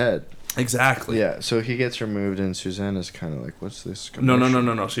of his head. Exactly. Yeah. So he gets removed, and Suzanne is kind of like, "What's this?" No.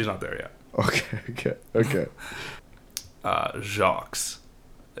 commotion?" She's not there yet. Okay. Jacques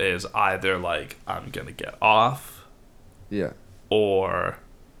is either like, I'm gonna get off, Yeah. or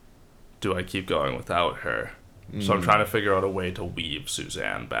do I keep going without her? So I'm trying to figure out a way to weave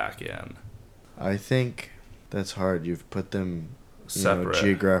Suzanne back in. I think that's hard. You've put them Separate.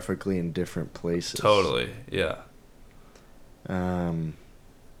 geographically in different places. Totally, yeah.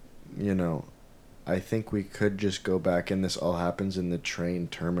 I think we could just go back, and this all happens in the train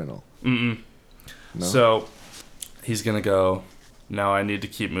terminal. Mm-mm. No? So he's gonna go, no, I need to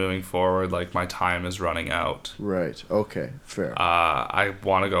keep moving forward, like my time is running out. Right. Okay. Fair. I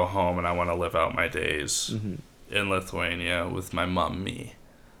want to go home and I want to live out my days Mhm. in Lithuania with my mummy.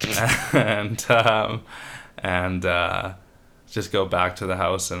 and just go back to the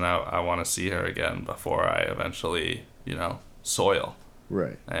house, and I want to see her again before I eventually, soil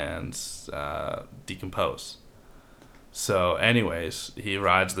Right. and decompose. So, anyways, he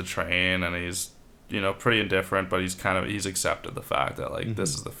rides the train, and he's, pretty indifferent, but he's accepted the fact that, like,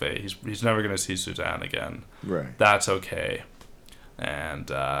 this is the fate. He's never going to see Suzanne again. Right. That's okay.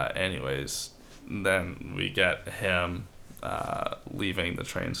 And, anyways, then we get him leaving the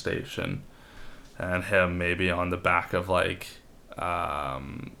train station, and him maybe on the back of, like,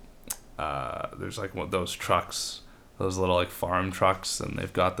 there's, like, one of those trucks, those little, like, farm trucks, and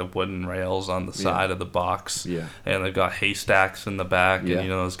they've got the wooden rails on the side of the box, and they've got haystacks in the back,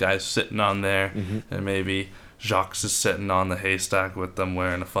 and those guys sitting on there, and maybe Jacques is sitting on the haystack with them,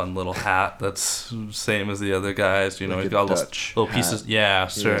 wearing a fun little hat that's same as the other guys. Like he's got little pieces,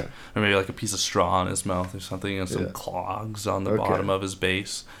 or maybe like a piece of straw in his mouth or something, and some clogs on the bottom of his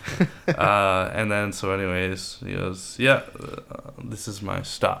base. And then so anyways, he goes, this is my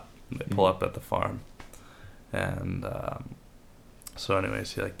stop. They pull up at the farm. And so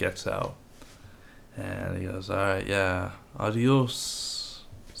anyways, he like gets out, and he goes, all right, adios,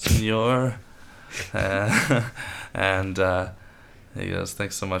 senor. And he goes,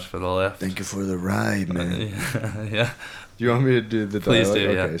 thanks so much for the lift. Thank you for the ride, man. Yeah. Do you want me to do the dialogue? Please do,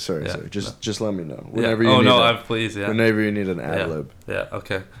 okay, sorry. Just let me know. Whenever you need please, Whenever you need an ad-lib. Yeah,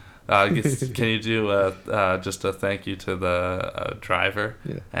 okay. Can you do just a thank you to the driver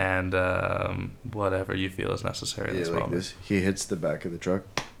and whatever you feel is necessary in this moment? This. He hits the back of the truck.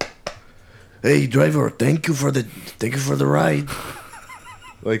 Hey, driver! Thank you for the ride.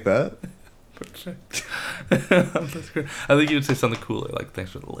 Like that. Perfect. That's great. I think you would say something cooler, like thanks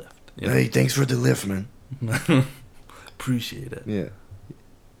for the lift. Hey, thanks for the lift, man. Appreciate it. Yeah.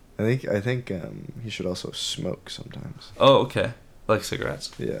 I think he should also smoke sometimes. Oh, okay. Like cigarettes.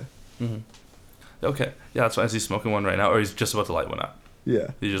 Yeah. Okay. Yeah, that's why. Is he smoking one right now, or he's just about to light one up?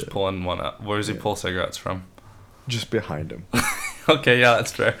 Yeah. He's just pulling one up. Where does he pull cigarettes from? Just behind him. Okay, yeah,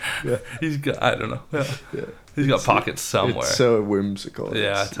 that's fair. Yeah. He's got, I don't know. Yeah. He's got pockets somewhere. It's so whimsical.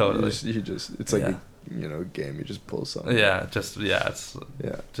 Yeah, totally. It's like a game. You just pull something. Yeah, it's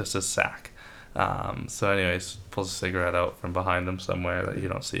just a sack. So anyways, pulls a cigarette out from behind him somewhere that you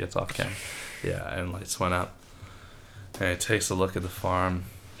don't see. It's off cam. Yeah, and lights went up. And he takes a look at the farm.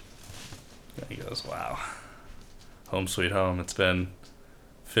 And he goes, wow. Home sweet home. It's been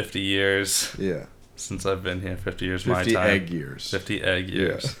 50 years. Yeah. Since I've been here. 50 years 50 my time. 50 egg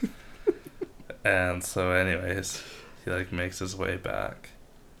years. Yeah. And so anyways, he like makes his way back.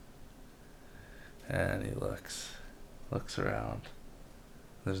 And he looks around.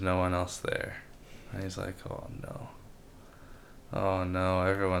 There's no one else there. And he's like, oh no,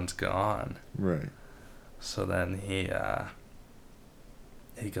 everyone's gone. Right. So then he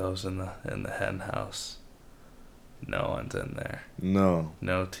goes in the hen house. No one's in there. No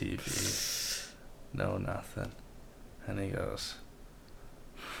TV. No nothing. And he goes,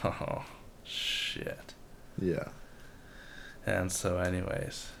 oh shit. Yeah. And so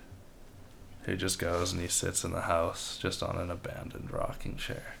anyways, he just goes and he sits in the house just on an abandoned rocking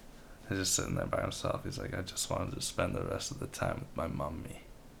chair. He's just sitting there by himself. He's like, I just wanted to spend the rest of the time with my mummy.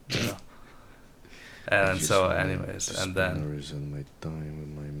 And so anyways, and then the rest of my time with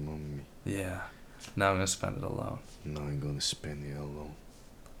my mummy. Yeah. Now I'm gonna spend it alone. Now I'm gonna spend it alone.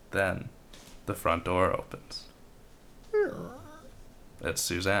 Then the front door opens. It's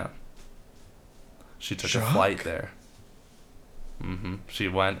Suzanne. She took a flight there. She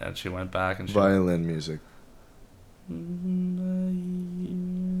went back and she violin music.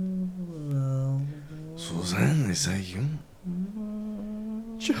 Suzanne, is that you?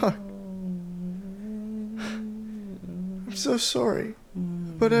 Jacques. I'm so sorry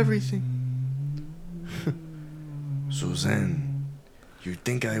about everything. Suzanne, you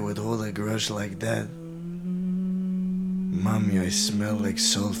think I would hold a grudge like that? Mommy, I smell like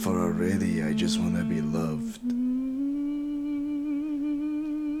sulfur already. I just want to be loved.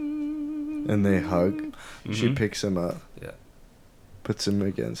 And they hug. She picks him up. Yeah. Puts him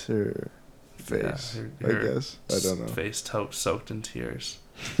against her face. I guess. I don't know. Face soaked in tears.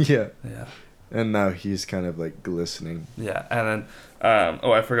 Yeah. Yeah. And now he's kind of like glistening. Yeah. And then,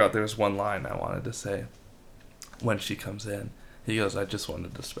 I forgot there was one line I wanted to say. When she comes in, he goes, I just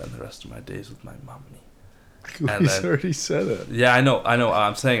wanted to spend the rest of my days with my mommy. And he's already said it. Yeah, I know.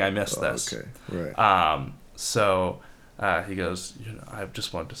 I'm saying I missed this. Okay, right. So he goes, I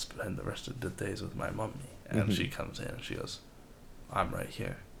just wanted to spend the rest of the days with my mummy. And she comes in and she goes, I'm right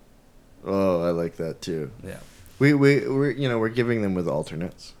here. Oh, I like that too. Yeah. We're giving them with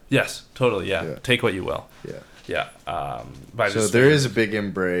alternates. Yes, totally. Yeah. Take what you will. Yeah. Yeah. So there is a big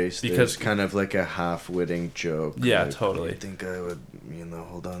embrace. Because kind of like a half-witting joke. Yeah, like, totally. You think I would,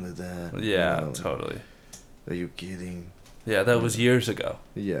 hold on to that? Yeah, totally. Are you kidding? Yeah, that was years ago.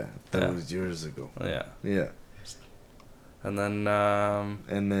 Yeah, that was years ago. Yeah. Yeah. And then,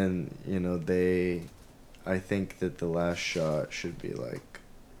 And then, I think that the last shot should be like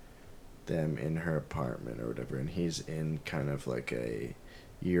them in her apartment or whatever, and he's in kind of like a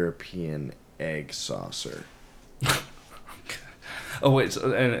European egg saucer. oh wait,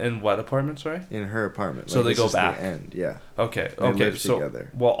 so, and what apartment, sorry? In her apartment. So like, they this go is back. The end, yeah. Okay, They okay, live so, together.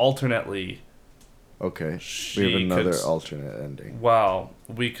 well, alternately, Okay. she We have another could, alternate ending. well,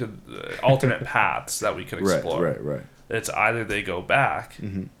 we could, alternate paths that we could explore. Right. It's either they go back,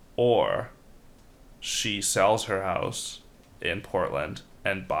 Mm-hmm. or she sells her house in Portland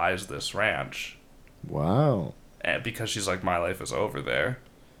and buys this ranch. Wow. And because she's like, my life is over there.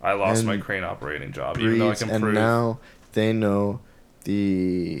 I lost my And crane operating job, even though I can and prove. now they know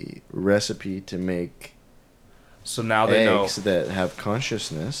the recipe to make So now they know. eggs that have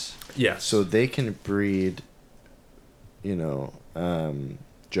consciousness, Yes. so they can breed,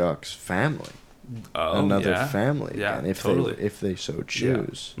 Jock's family, another yeah. family, Yeah, again, if totally. they so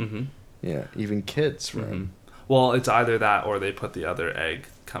choose. Yeah. Mm-hmm. Yeah, even kids, right? Mm-hmm. Well, it's either that or they put the other egg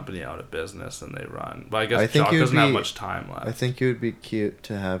company out of business and they run. But I guess I think Jock it would doesn't have be- much time left. I think it would be cute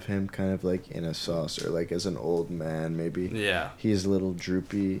to have him kind of like in a saucer, like as an old man, maybe. Yeah. He's a little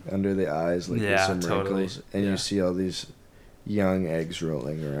droopy under the eyes, like Yeah, with some totally. wrinkles, and Yeah. you see all these young eggs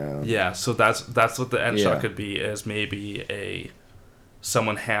rolling around. Yeah, so that's what the end shot Yeah. could be, is maybe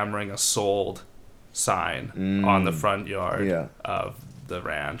someone hammering a sold sign on the front yard Yeah. of the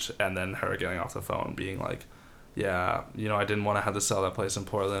ranch, and then her getting off the phone being like, yeah, I didn't want to have to sell that place in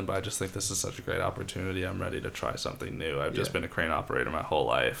Portland, but I just think this is such a great opportunity. I'm ready to try something new. I've just Yeah. been a crane operator my whole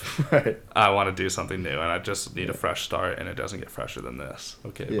life. Right. I want to do something new, and I just need a Yeah. fresh start, and it doesn't get fresher than this.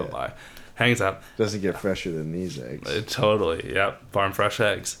 Okay, Yeah. bye-bye. Hangs up. Doesn't get fresher than these eggs. Totally, yep. Farm fresh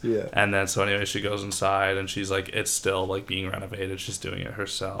eggs. Yeah. And then, so anyway, she goes inside, and she's like, it's still, like, being renovated. She's doing it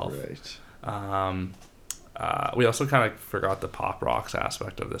herself. Right. We also kind of forgot the Pop Rocks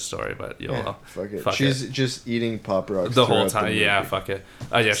aspect of this story, but Yeah, fuck it. fuck She's it. just eating Pop Rocks The whole throughout time. the Yeah, movie. fuck it.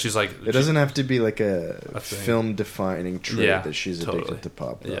 Yeah, she's like... It doesn't have to be like a thing. film-defining trait Yeah, that she's addicted totally. to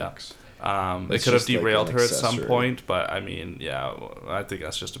Pop Yeah. Rocks. It It's could have just like derailed an her at some accessory. point, but I mean, yeah, I think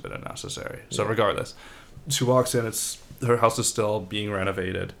that's just a bit unnecessary. So Yeah. regardless, she walks in. It's her house is still being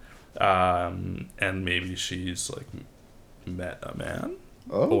renovated, and maybe she's like met a man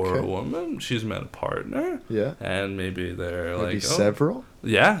Oh, or a okay. woman. She's met a partner, Yeah. and maybe they're Maybe like several.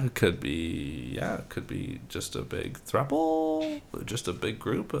 yeah, it could be just a big throuple, just a big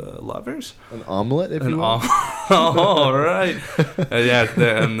group of lovers. An omelet, if And you want. all right, yeah.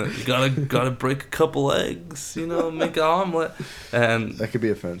 Then you gotta break a couple eggs, make an omelet, and That could be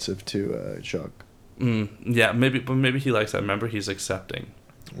offensive to Chuck. yeah, maybe he likes that. Remember, he's accepting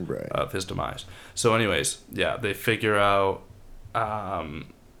Right. of his demise. So, anyways, yeah, they figure out,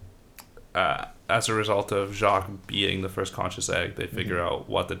 as a result of Jacques being the first conscious egg, they figure out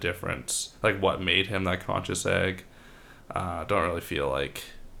what the difference, like what made him that conscious egg. Don't really feel like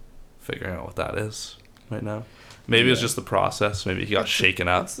figuring out what that is right now. Maybe it's Yeah. just the process. Maybe he got shaken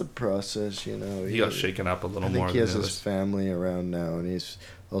up. That's the process, He got shaken up a little I think more he than has the his others. family around now, and he's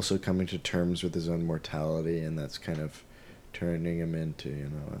also coming to terms with his own mortality, and that's kind of turning him into,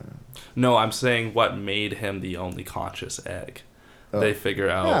 No, I'm saying what made him the only conscious egg. Oh. They figure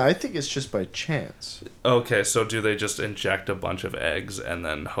out. Yeah, I think it's just by chance. Okay, so do they just inject a bunch of eggs and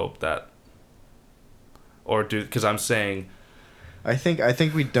then hope that, or do? Because I'm saying I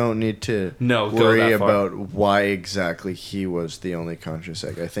think we don't need to No, go worry that far. about why exactly he was the only conscious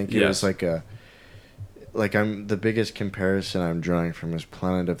egg. I think it Yes. was I'm the biggest comparison I'm drawing from is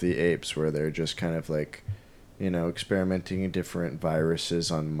Planet of the Apes, where they're just kind of like, experimenting different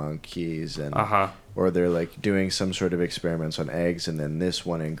viruses on monkeys, and or they're like doing some sort of experiments on eggs, and then this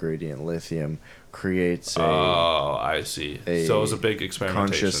one ingredient, lithium, creates Oh, I see. So it was a big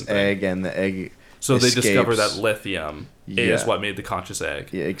experimentation conscious thing. egg, and the egg. So they discover escapes- that lithium is Yeah. what made the conscious egg.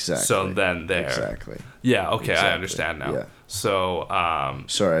 Yeah, exactly. So then there. Exactly. Yeah. Okay, Exactly. I understand now. Yeah. So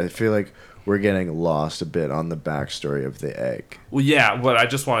Sorry, I feel like we're getting lost a bit on the backstory of the egg. well, yeah, but I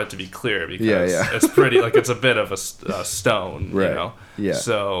just want it to be clear because Yeah. it's pretty like it's a bit of a stone, Right. Yeah.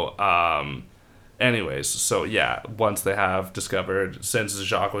 So, anyways, so yeah, once they have discovered, since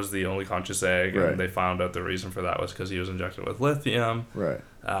Jacques was the only conscious egg, Right. and they found out the reason for that was because he was injected with lithium, Right.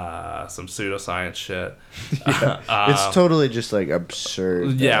 some pseudoscience shit. It's totally just like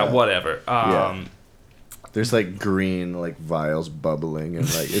absurd. Yeah, whatever. There's like green like vials bubbling, and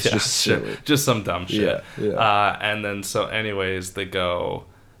like it's yeah, just silly. just some dumb shit. Yeah. And then so anyways, they go.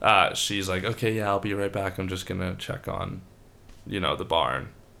 She's like, okay, yeah, I'll be right back. I'm just gonna check on, the barn.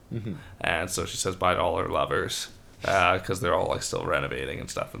 Mm-hmm. And so she says bye to all her lovers, because they're all like still renovating and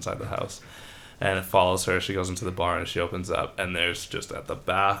stuff inside the house. and it follows her. She goes into the barn and she opens up, and there's just at the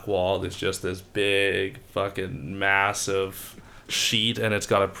back wall, there's just this big fucking massive sheet, and it's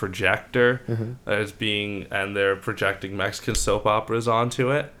got a projector and they're projecting Mexican soap operas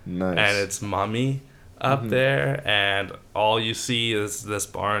onto it. Nice. And it's Mummy up there, and all you see is this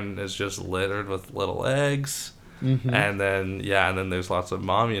barn is just littered with little eggs. And then there's lots of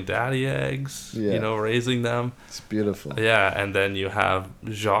mommy and daddy eggs, raising them. It's beautiful. Yeah, and then you have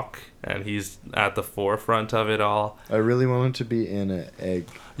Jacques, and he's at the forefront of it all. I really want him to be in an egg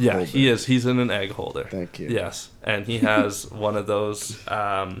holder. He is. He's in an egg holder. Thank you. Yes, and he has one of those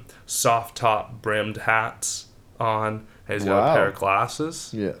soft top brimmed hats on. He's got a pair of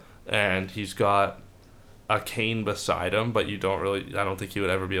glasses. Yeah. And he's got a cane beside him, but I don't think he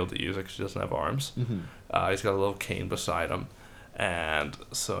would ever be able to use it because he doesn't have arms. He's got a little cane beside him. And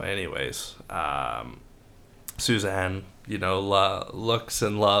so anyways, Suzanne, looks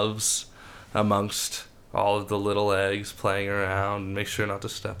and loves amongst all of the little eggs playing around and make sure not to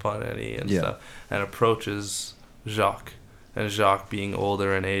step on any and stuff, and approaches Jacques. And Jacques, being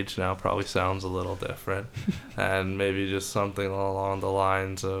older in age now, probably sounds a little different. And maybe just something along the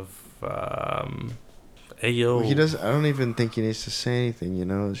lines of, hey, yo. He does. I don't even think he needs to say anything,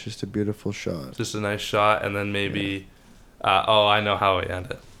 It's just a beautiful shot. Just a nice shot, and then maybe... I know how we end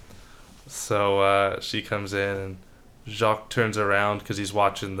it. So she comes in, and Jacques turns around, because he's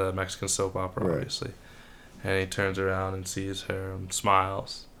watching the Mexican soap opera, obviously. And he turns around and sees her and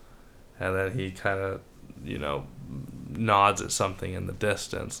smiles. And then he kind of, nods at something in the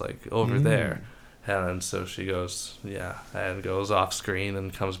distance, like, over there. And then so she goes, and goes off screen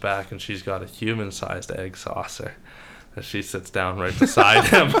and comes back, and she's got a human-sized egg saucer. And she sits down right beside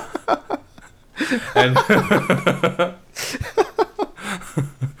him.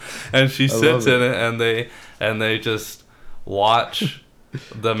 And she sits in it, and they just watch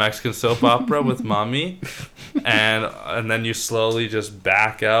the Mexican soap opera with Mommy, and then you slowly just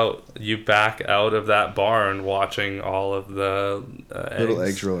back out of that barn watching all of the little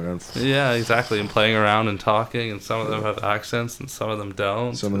eggs rolling around. Yeah, exactly, and playing around and talking, and some of them have accents and some of them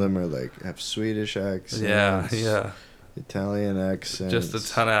don't. Some of them are have Swedish accents. Yeah. Italian accents. Just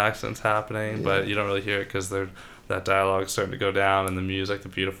a ton of accents happening, but you don't really hear it because that dialogue's starting to go down, and the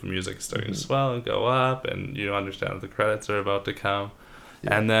beautiful music is starting to swell and go up, and you understand that the credits are about to come.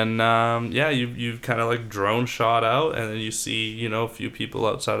 Yeah. And then, you've kind of drone shot out, and then you see, a few people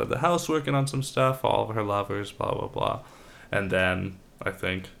outside of the house working on some stuff, all of her lovers, blah, blah, blah. And then, I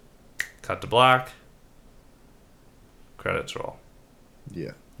think, cut to black, credits roll.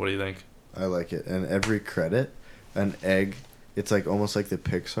 Yeah. What do you think? I like it. And every credit, an egg, it's almost like the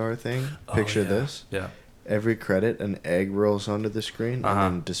Pixar thing. Picture this. Yeah. Every credit, an egg rolls onto the screen and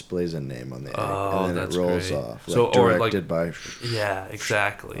then displays a name on the egg. Oh, and then that's it rolls great. off. So, directed by... Yeah,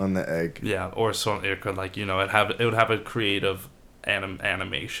 exactly. On the egg. Yeah, or so it could it would have a creative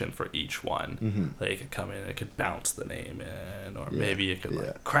animation for each one. Like, it could come in, it could bounce the name in, or maybe it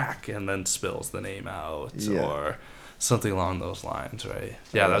could crack and then spills the name out, or something along those lines, right?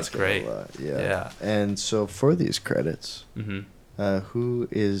 Yeah, that's great. Yeah. And so for these credits, who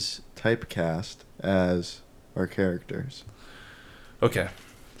is typecast as our characters? Okay,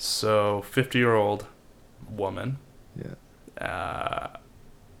 so 50-year-old woman. Yeah.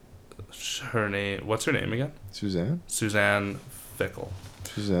 Her name. What's her name again? Suzanne. Suzanne Fickle.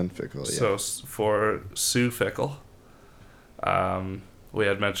 Suzanne Fickle. So Yeah. for Sue Fickle, we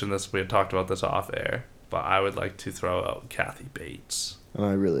had mentioned this. We had talked about this off air, but I would like to throw out Kathy Bates. And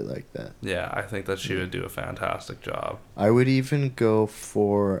I really like that. Yeah, I think that she would do a fantastic job. I would even go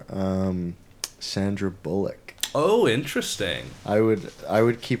for Sandra Bullock. Oh, interesting. I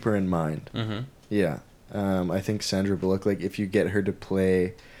would keep her in mind. Mm-hmm. Yeah. I think Sandra Bullock, if you get her to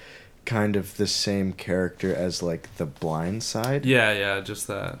play kind of the same character as The Blind Side. Yeah, just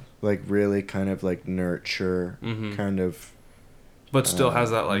that. Really kind of nurture, kind of. But still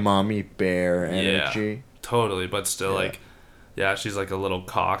has that mommy bear energy. Yeah, totally, but still she's a little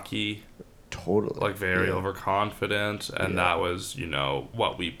cocky. Totally. Very overconfident, and that was,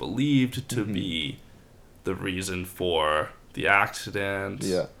 what we believed to be the reason for the accident.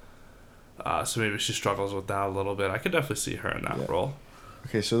 Yeah. So maybe she struggles with that a little bit. I could definitely see her in that role.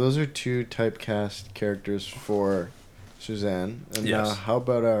 Okay, so those are two typecast characters for Suzanne. And now, how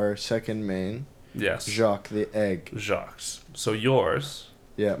about our second main? Yes. Jacques the Egg. Jacques. So yours.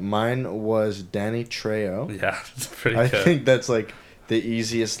 Yeah, mine was Danny Trejo. Yeah, it's pretty good. I think that's the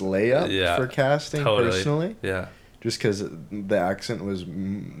easiest layup for casting, personally. Yeah. Just because the accent was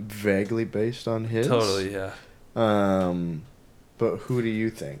vaguely based on his. Totally, yeah. But who do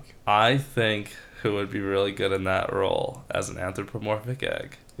you think? I think who would be really good in that role as an anthropomorphic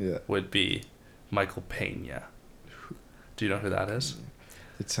egg would be Michael Pena. Do you know who that is?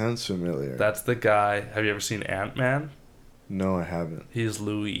 It sounds familiar. That's the guy. Have you ever seen Ant-Man? No, I haven't. He's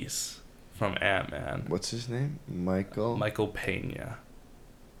Luis from Ant-Man. What's his name? Michael? Michael Pena.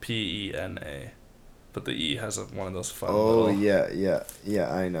 Pena. But the E has one of those fun Oh, little... yeah,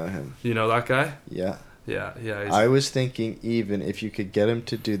 I know him. You know that guy? Yeah. Yeah. I was thinking even if you could get him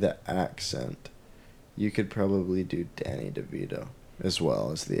to do the accent, you could probably do Danny DeVito as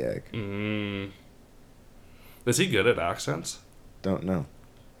well as the egg. Is he good at accents? Don't know.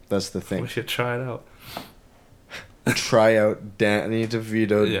 That's the We thing. should try it out. Try out Danny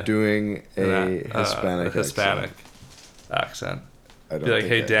DeVito doing a Hispanic accent. I don't Be like,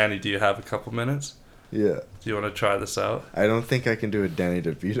 think hey, Danny, do you have a couple minutes? Yeah. Do you want to try this out? I don't think I can do a Danny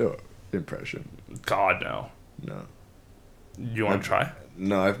DeVito impression. God, no. No. You want to try?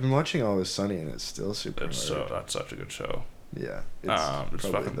 No, I've been watching Always Sunny and it's still super That's such a good show. Yeah. It's probably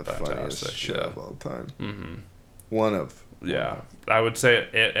fucking the fantastic. funniest show Yeah. of all time. Mm-hmm. One of. Yeah. I would say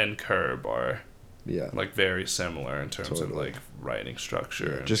it and Curb are Yeah. like very similar in terms of Totally. like writing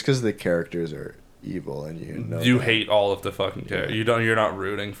structure. Yeah, just because the characters are evil and you that. hate all of the fucking characters. Yeah. You're not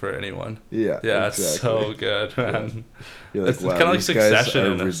rooting for anyone. Yeah. Yeah, exactly. it's so good, man. You're like, It's wow, kinda like these guys Succession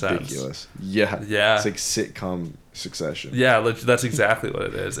are in a sense. ridiculous. Yeah. Yeah. It's like sitcom Succession. Yeah, that's exactly what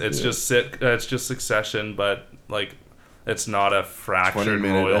it is. It's Yeah. it's just Succession, but like it's not a fractured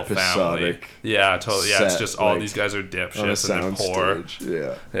 20-minute royal family. episodic Yeah, totally. Yeah, it's set, just all like, these guys are On a dipshits and they're poor. soundstage.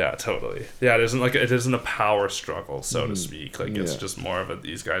 Yeah. Yeah, totally. Yeah, it isn't a power struggle, so to Mhm. speak. Like it's Yeah. just more of a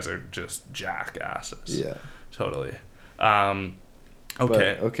these guys are just jackasses. Yeah. Totally. But,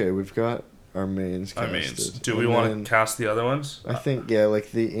 Okay. okay, we've got our mains I mean, casted. do we And want then to cast the other ones? I think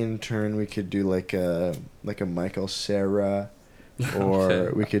like the intern, we could do like a Michael Cera, or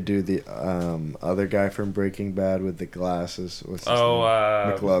Okay. we could do the other guy from Breaking Bad with the glasses. What's his name?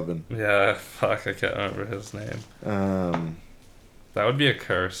 McLovin. Yeah, fuck, I can't remember his name. That would be a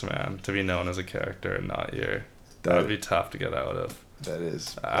curse, man, to be known as a character and not your. That would be tough to get out of. That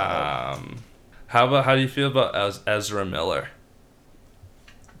is. How do you feel about Ezra Miller?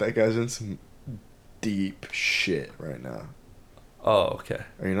 That guy's in some deep shit right now. Oh, okay.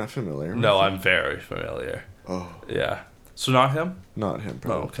 Are you not familiar? No, with I'm him? very familiar. Oh, Yeah. So not him? not him.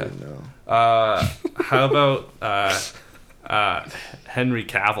 Probably. okay. No. How about Henry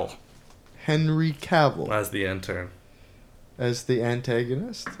Cavill Henry Cavill as the intern? as the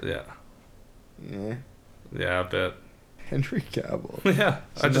antagonist. Yeah. Yeah. Yeah, a bit. Henry Cavill. Yeah.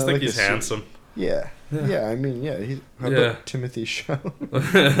 So I just not think like he's a suit- handsome. Yeah. Yeah. Yeah. I mean, yeah. How Yeah. about Timothy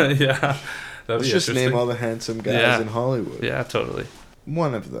Chalamet? Yeah. That'd Let's be just name interesting. all the handsome guys Yeah. in Hollywood. Yeah, totally.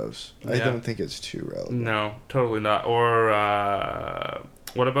 One of those. I Yeah. don't think it's too relevant. No, totally not. Or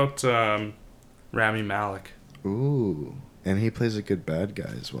what about Rami Malek? Ooh. And he plays a good bad guy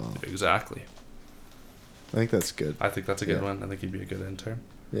as well. Exactly. I think that's good. I think that's a good Yeah. one. I think he'd be a good intern.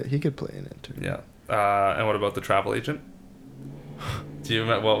 Yeah, he could play an intern. Yeah. And what about the travel agent? Do you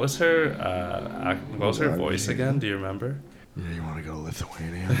remember what was her what was her God, voice yeah. again? Do you remember? Yeah, you want to go to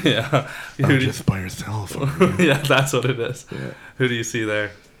Lithuania? Yeah. Who do you- by yourself. yeah, that's what it is. Yeah. Who do you see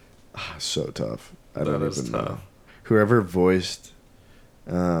there? So tough. I That don't is even know. tough. Whoever voiced,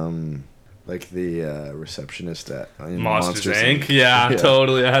 like the receptionist at Monsters Inc. Yeah, Yeah.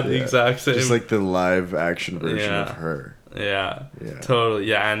 totally. I had the Yeah. exact same. Just like the live action version Yeah. of her. yeah, Yeah. totally.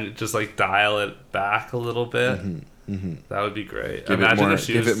 Yeah, and just like dial it back a little bit. Mm-hmm. That would be great. Give Imagine it more. if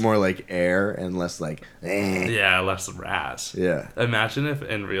she Give was, it more like air and less like. Eh. Yeah, less Raz. Yeah. Imagine if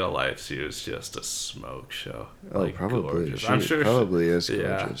in real life she was just a smoke show. Oh, Like, probably. gorgeous. She I'm sure. probably is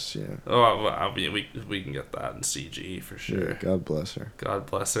yeah. gorgeous. Yeah. Oh, well, I mean, we can get that in CG for sure. Yeah, God bless her. God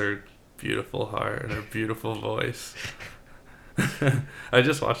bless her beautiful heart and her beautiful voice. I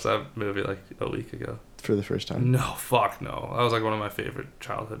just watched that movie like a week ago. For the first time. No, fuck no. That was like one of my favorite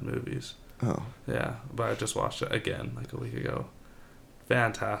childhood movies. Oh. Yeah, but I just watched it again like a week ago.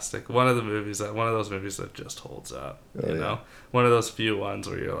 Fantastic. One of those movies that just holds up. Oh, You yeah. know? One of those few ones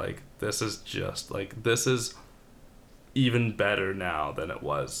where you're like, this is even better now than it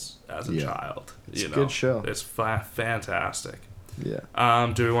was as a Yeah. child. It's you a know? good show. It's fantastic.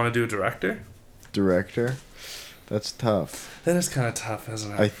 Yeah. Do we want to do a director? Director. That's tough. That is kind of tough,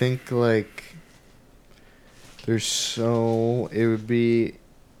 isn't it? I think like it would be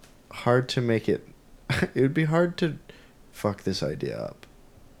hard to make it it would be hard to fuck this idea up.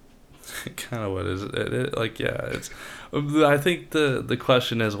 Kind of what is it? Like, yeah, it's. I think the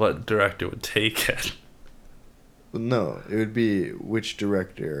question is what director would take it. No, it would be which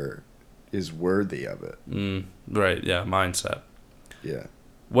director is worthy of it. Right. Yeah. Mindset. Yeah.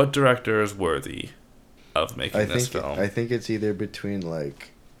 What director is worthy of making this film? I think it's either between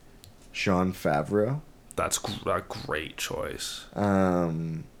like Jon Favreau. That's a great choice.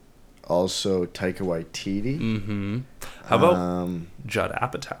 Also Taika Waititi. Mm-hmm. How about Judd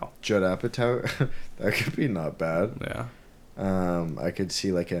Apatow? Judd Apatow. That could be not bad. Yeah. I could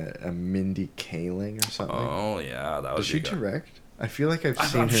see like a Mindy Kaling or something. Oh yeah, that would Does be she good. direct? I feel like I've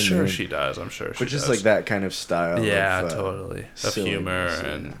seen I'm her sure name. she does. I'm sure she But does. just like that kind of style. Yeah, of, totally. Of humor silliness,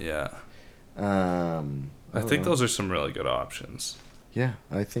 and yeah. I I think know. those are some really good options. Yeah,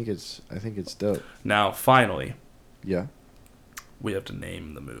 I think it's dope. Now, finally, Yeah. we have to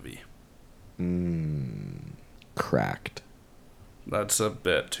name the movie. Cracked. That's a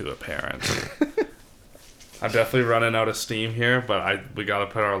bit too apparent. I'm definitely running out of steam here, but we got to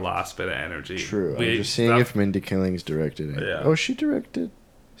put our last bit of energy. True. I'm just seeing if Mindy Kaling's directed it. Yeah. Oh, she directed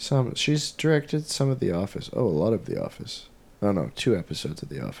some. She's directed some of The Office. Oh, a lot of The Office. Oh no, 2 episodes of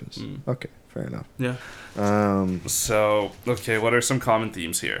The Office. Okay, fair enough. Yeah. So, okay, what are some common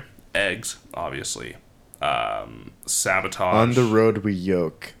themes here? Eggs, obviously. Sabotage. On the road we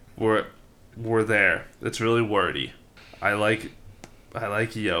yoke. We're there. It's really wordy. I like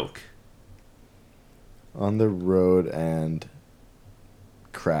yoke. On the road and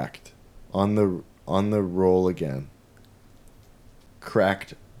cracked. On the roll again.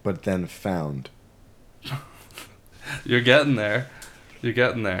 Cracked, but then found. You're getting there.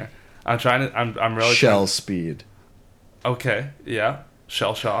 I'm trying to. I'm really Shell speed. Okay. Yeah.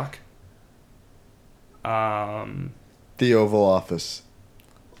 Shell shock. The Oval Office.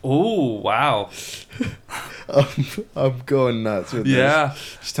 Oh wow. I'm going nuts with Yeah.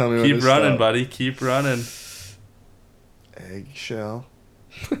 this. Just tell me when Keep to running, stop. buddy. Keep running. Eggshell.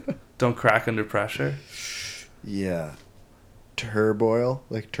 Don't crack under pressure. Yeah. Turboil,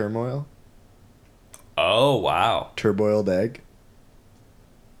 like turmoil. Oh wow. Turboiled egg.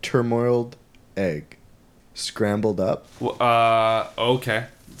 Turmoiled egg. Scrambled up. Okay.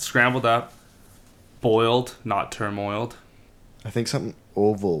 Scrambled up. Boiled, not turmoiled. I think something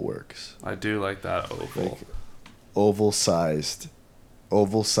oval works. I do like that oval. Like oval sized.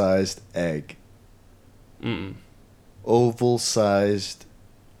 Oval sized egg. Mm-mm. Oval sized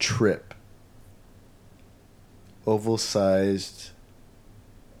trip. Oval sized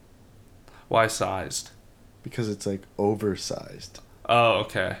Why sized? because it's like oversized. Oh,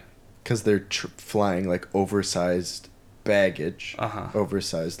 okay. Because they're flying like oversized baggage, Uh-huh.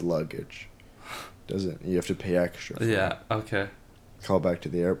 oversized luggage. Doesn't you have to pay extra? For Yeah, it. okay. Call back to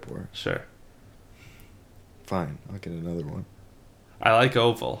the airport. Sure. Fine, I'll get another one. I like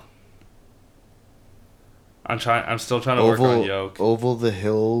oval. I'm still trying to work on yolk. Oval the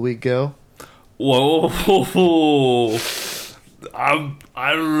hill we go. Whoa.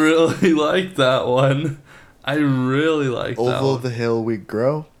 I really like that one. I really like that Oval one. the hill we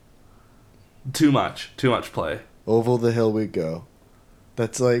grow. Too much play. Oval the hill we go.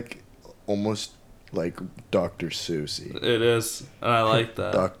 That's like almost like Dr. Seussy. It is, and I like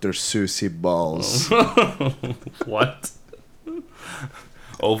that. Dr. Seussy balls. What?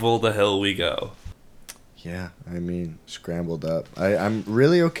 Oval the hill we go. Yeah, I mean, scrambled up. I'm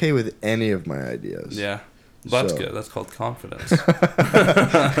really okay with any of my ideas. Yeah. That's So- good. That's called confidence.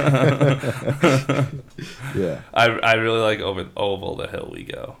 Yeah. I really like oval the hill we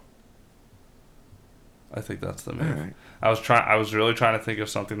go. I think that's the All move. right. I was really trying to think of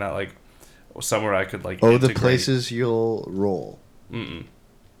something that like somewhere I could like. Oh, the integrate. places you'll roll. Mm-mm.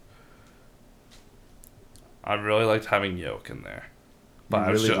 I really liked having yolk in there. But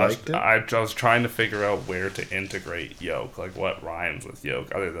You really liked it? I was trying to figure out where to integrate yolk, like what rhymes with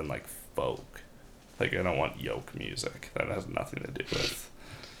yolk, other than like folk. Like I don't want yolk music. That has nothing to do with.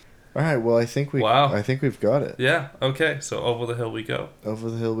 All right. Well, I think we've got it. Yeah. Okay. So over the hill we go. Over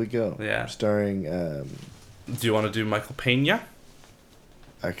the hill we go. Yeah. Starring. Do you want to do Michael Pena?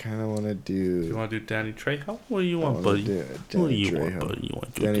 I kind of want to Do you do. want to do Danny Trejo? What do you I want, wanna buddy? do What do Danny you want, Trejo. buddy? You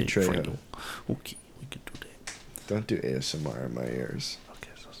want to do Danny Trejo? Trejo. Okay, we can do that. Don't do ASMR in my ears.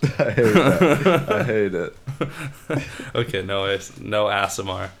 Okay. So I hate that. I hate it. okay, no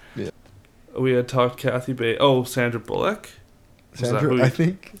ASMR. Yeah. We had talked Kathy Bates. Oh, Sandra Bullock. Was that Sandra, who you- I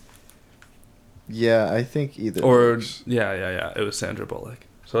think. Yeah, I think either. Or works. yeah. It was Sandra Bullock.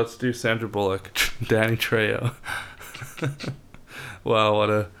 So let's do Sandra Bullock, Danny Trejo.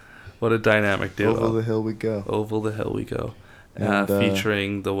 Wow, what a dynamic duo. Over the hill we go. Oval the hill we go. And,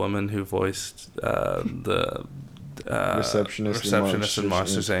 featuring the woman who voiced the Receptionist in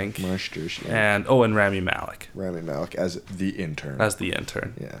Monsters Inc. Monsters, yeah. And Rami Malek Rami Malek as the intern. as the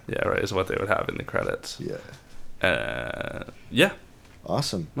intern. Yeah. Yeah, right, is what they would have in the credits. Yeah. Yeah.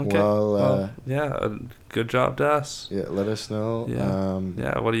 Awesome. Okay. Well, yeah. Good job, Des. yeah, let us know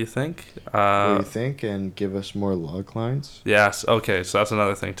Yeah. What do you think? what you think, and give us more log lines. Yes. Okay. So that's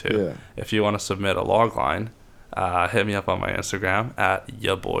another thing too. Yeah. If you want to submit a log line, hit me up on my Instagram at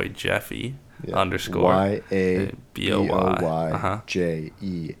yaboyjeffy underscore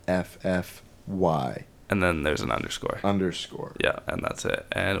BOYJEFFY. and then there's an underscore. Underscore. Yeah, and that's it.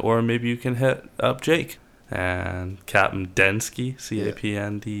 And or maybe you can hit up Jake and Captain Densky,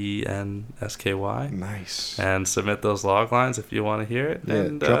 CAPNDENSKY. Nice. And submit those log lines if you want to hear it. Yeah,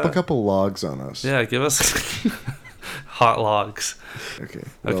 And, drop a couple logs on us. Yeah, give us hot logs. Okay.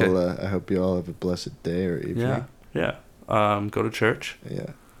 Okay. Well, I hope you all have a blessed day or evening. Yeah. Go to church. Yeah.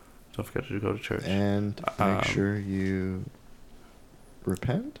 Don't forget to go to church. And make sure you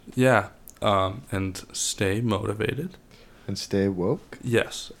repent. Yeah. And stay motivated. And stay woke.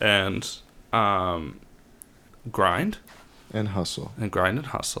 Yes. And grind. And hustle. And grind and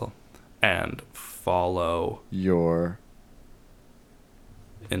hustle. And follow your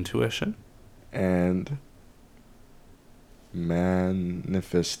intuition. And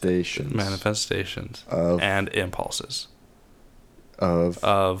manifestations of and impulses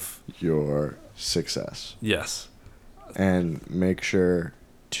of your success. Yes. And make sure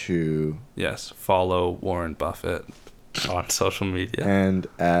to follow Warren Buffett on social media and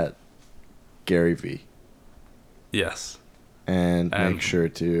at Gary V. Yes. And make sure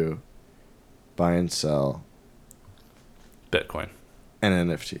to buy and sell Bitcoin and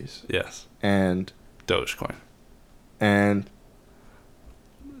NFTs. Yes. And Dogecoin. And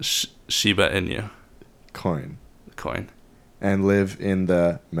Shiba Inu. Coin. And live in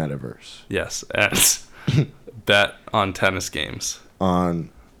the metaverse. Yes. And bet on tennis games. On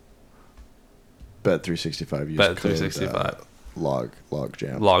Bet365. Use Bet365.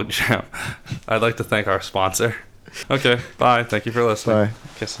 Logjam. Logjam. I'd like to thank our sponsor. Okay. Bye. Thank you for listening. Bye.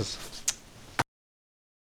 Kisses.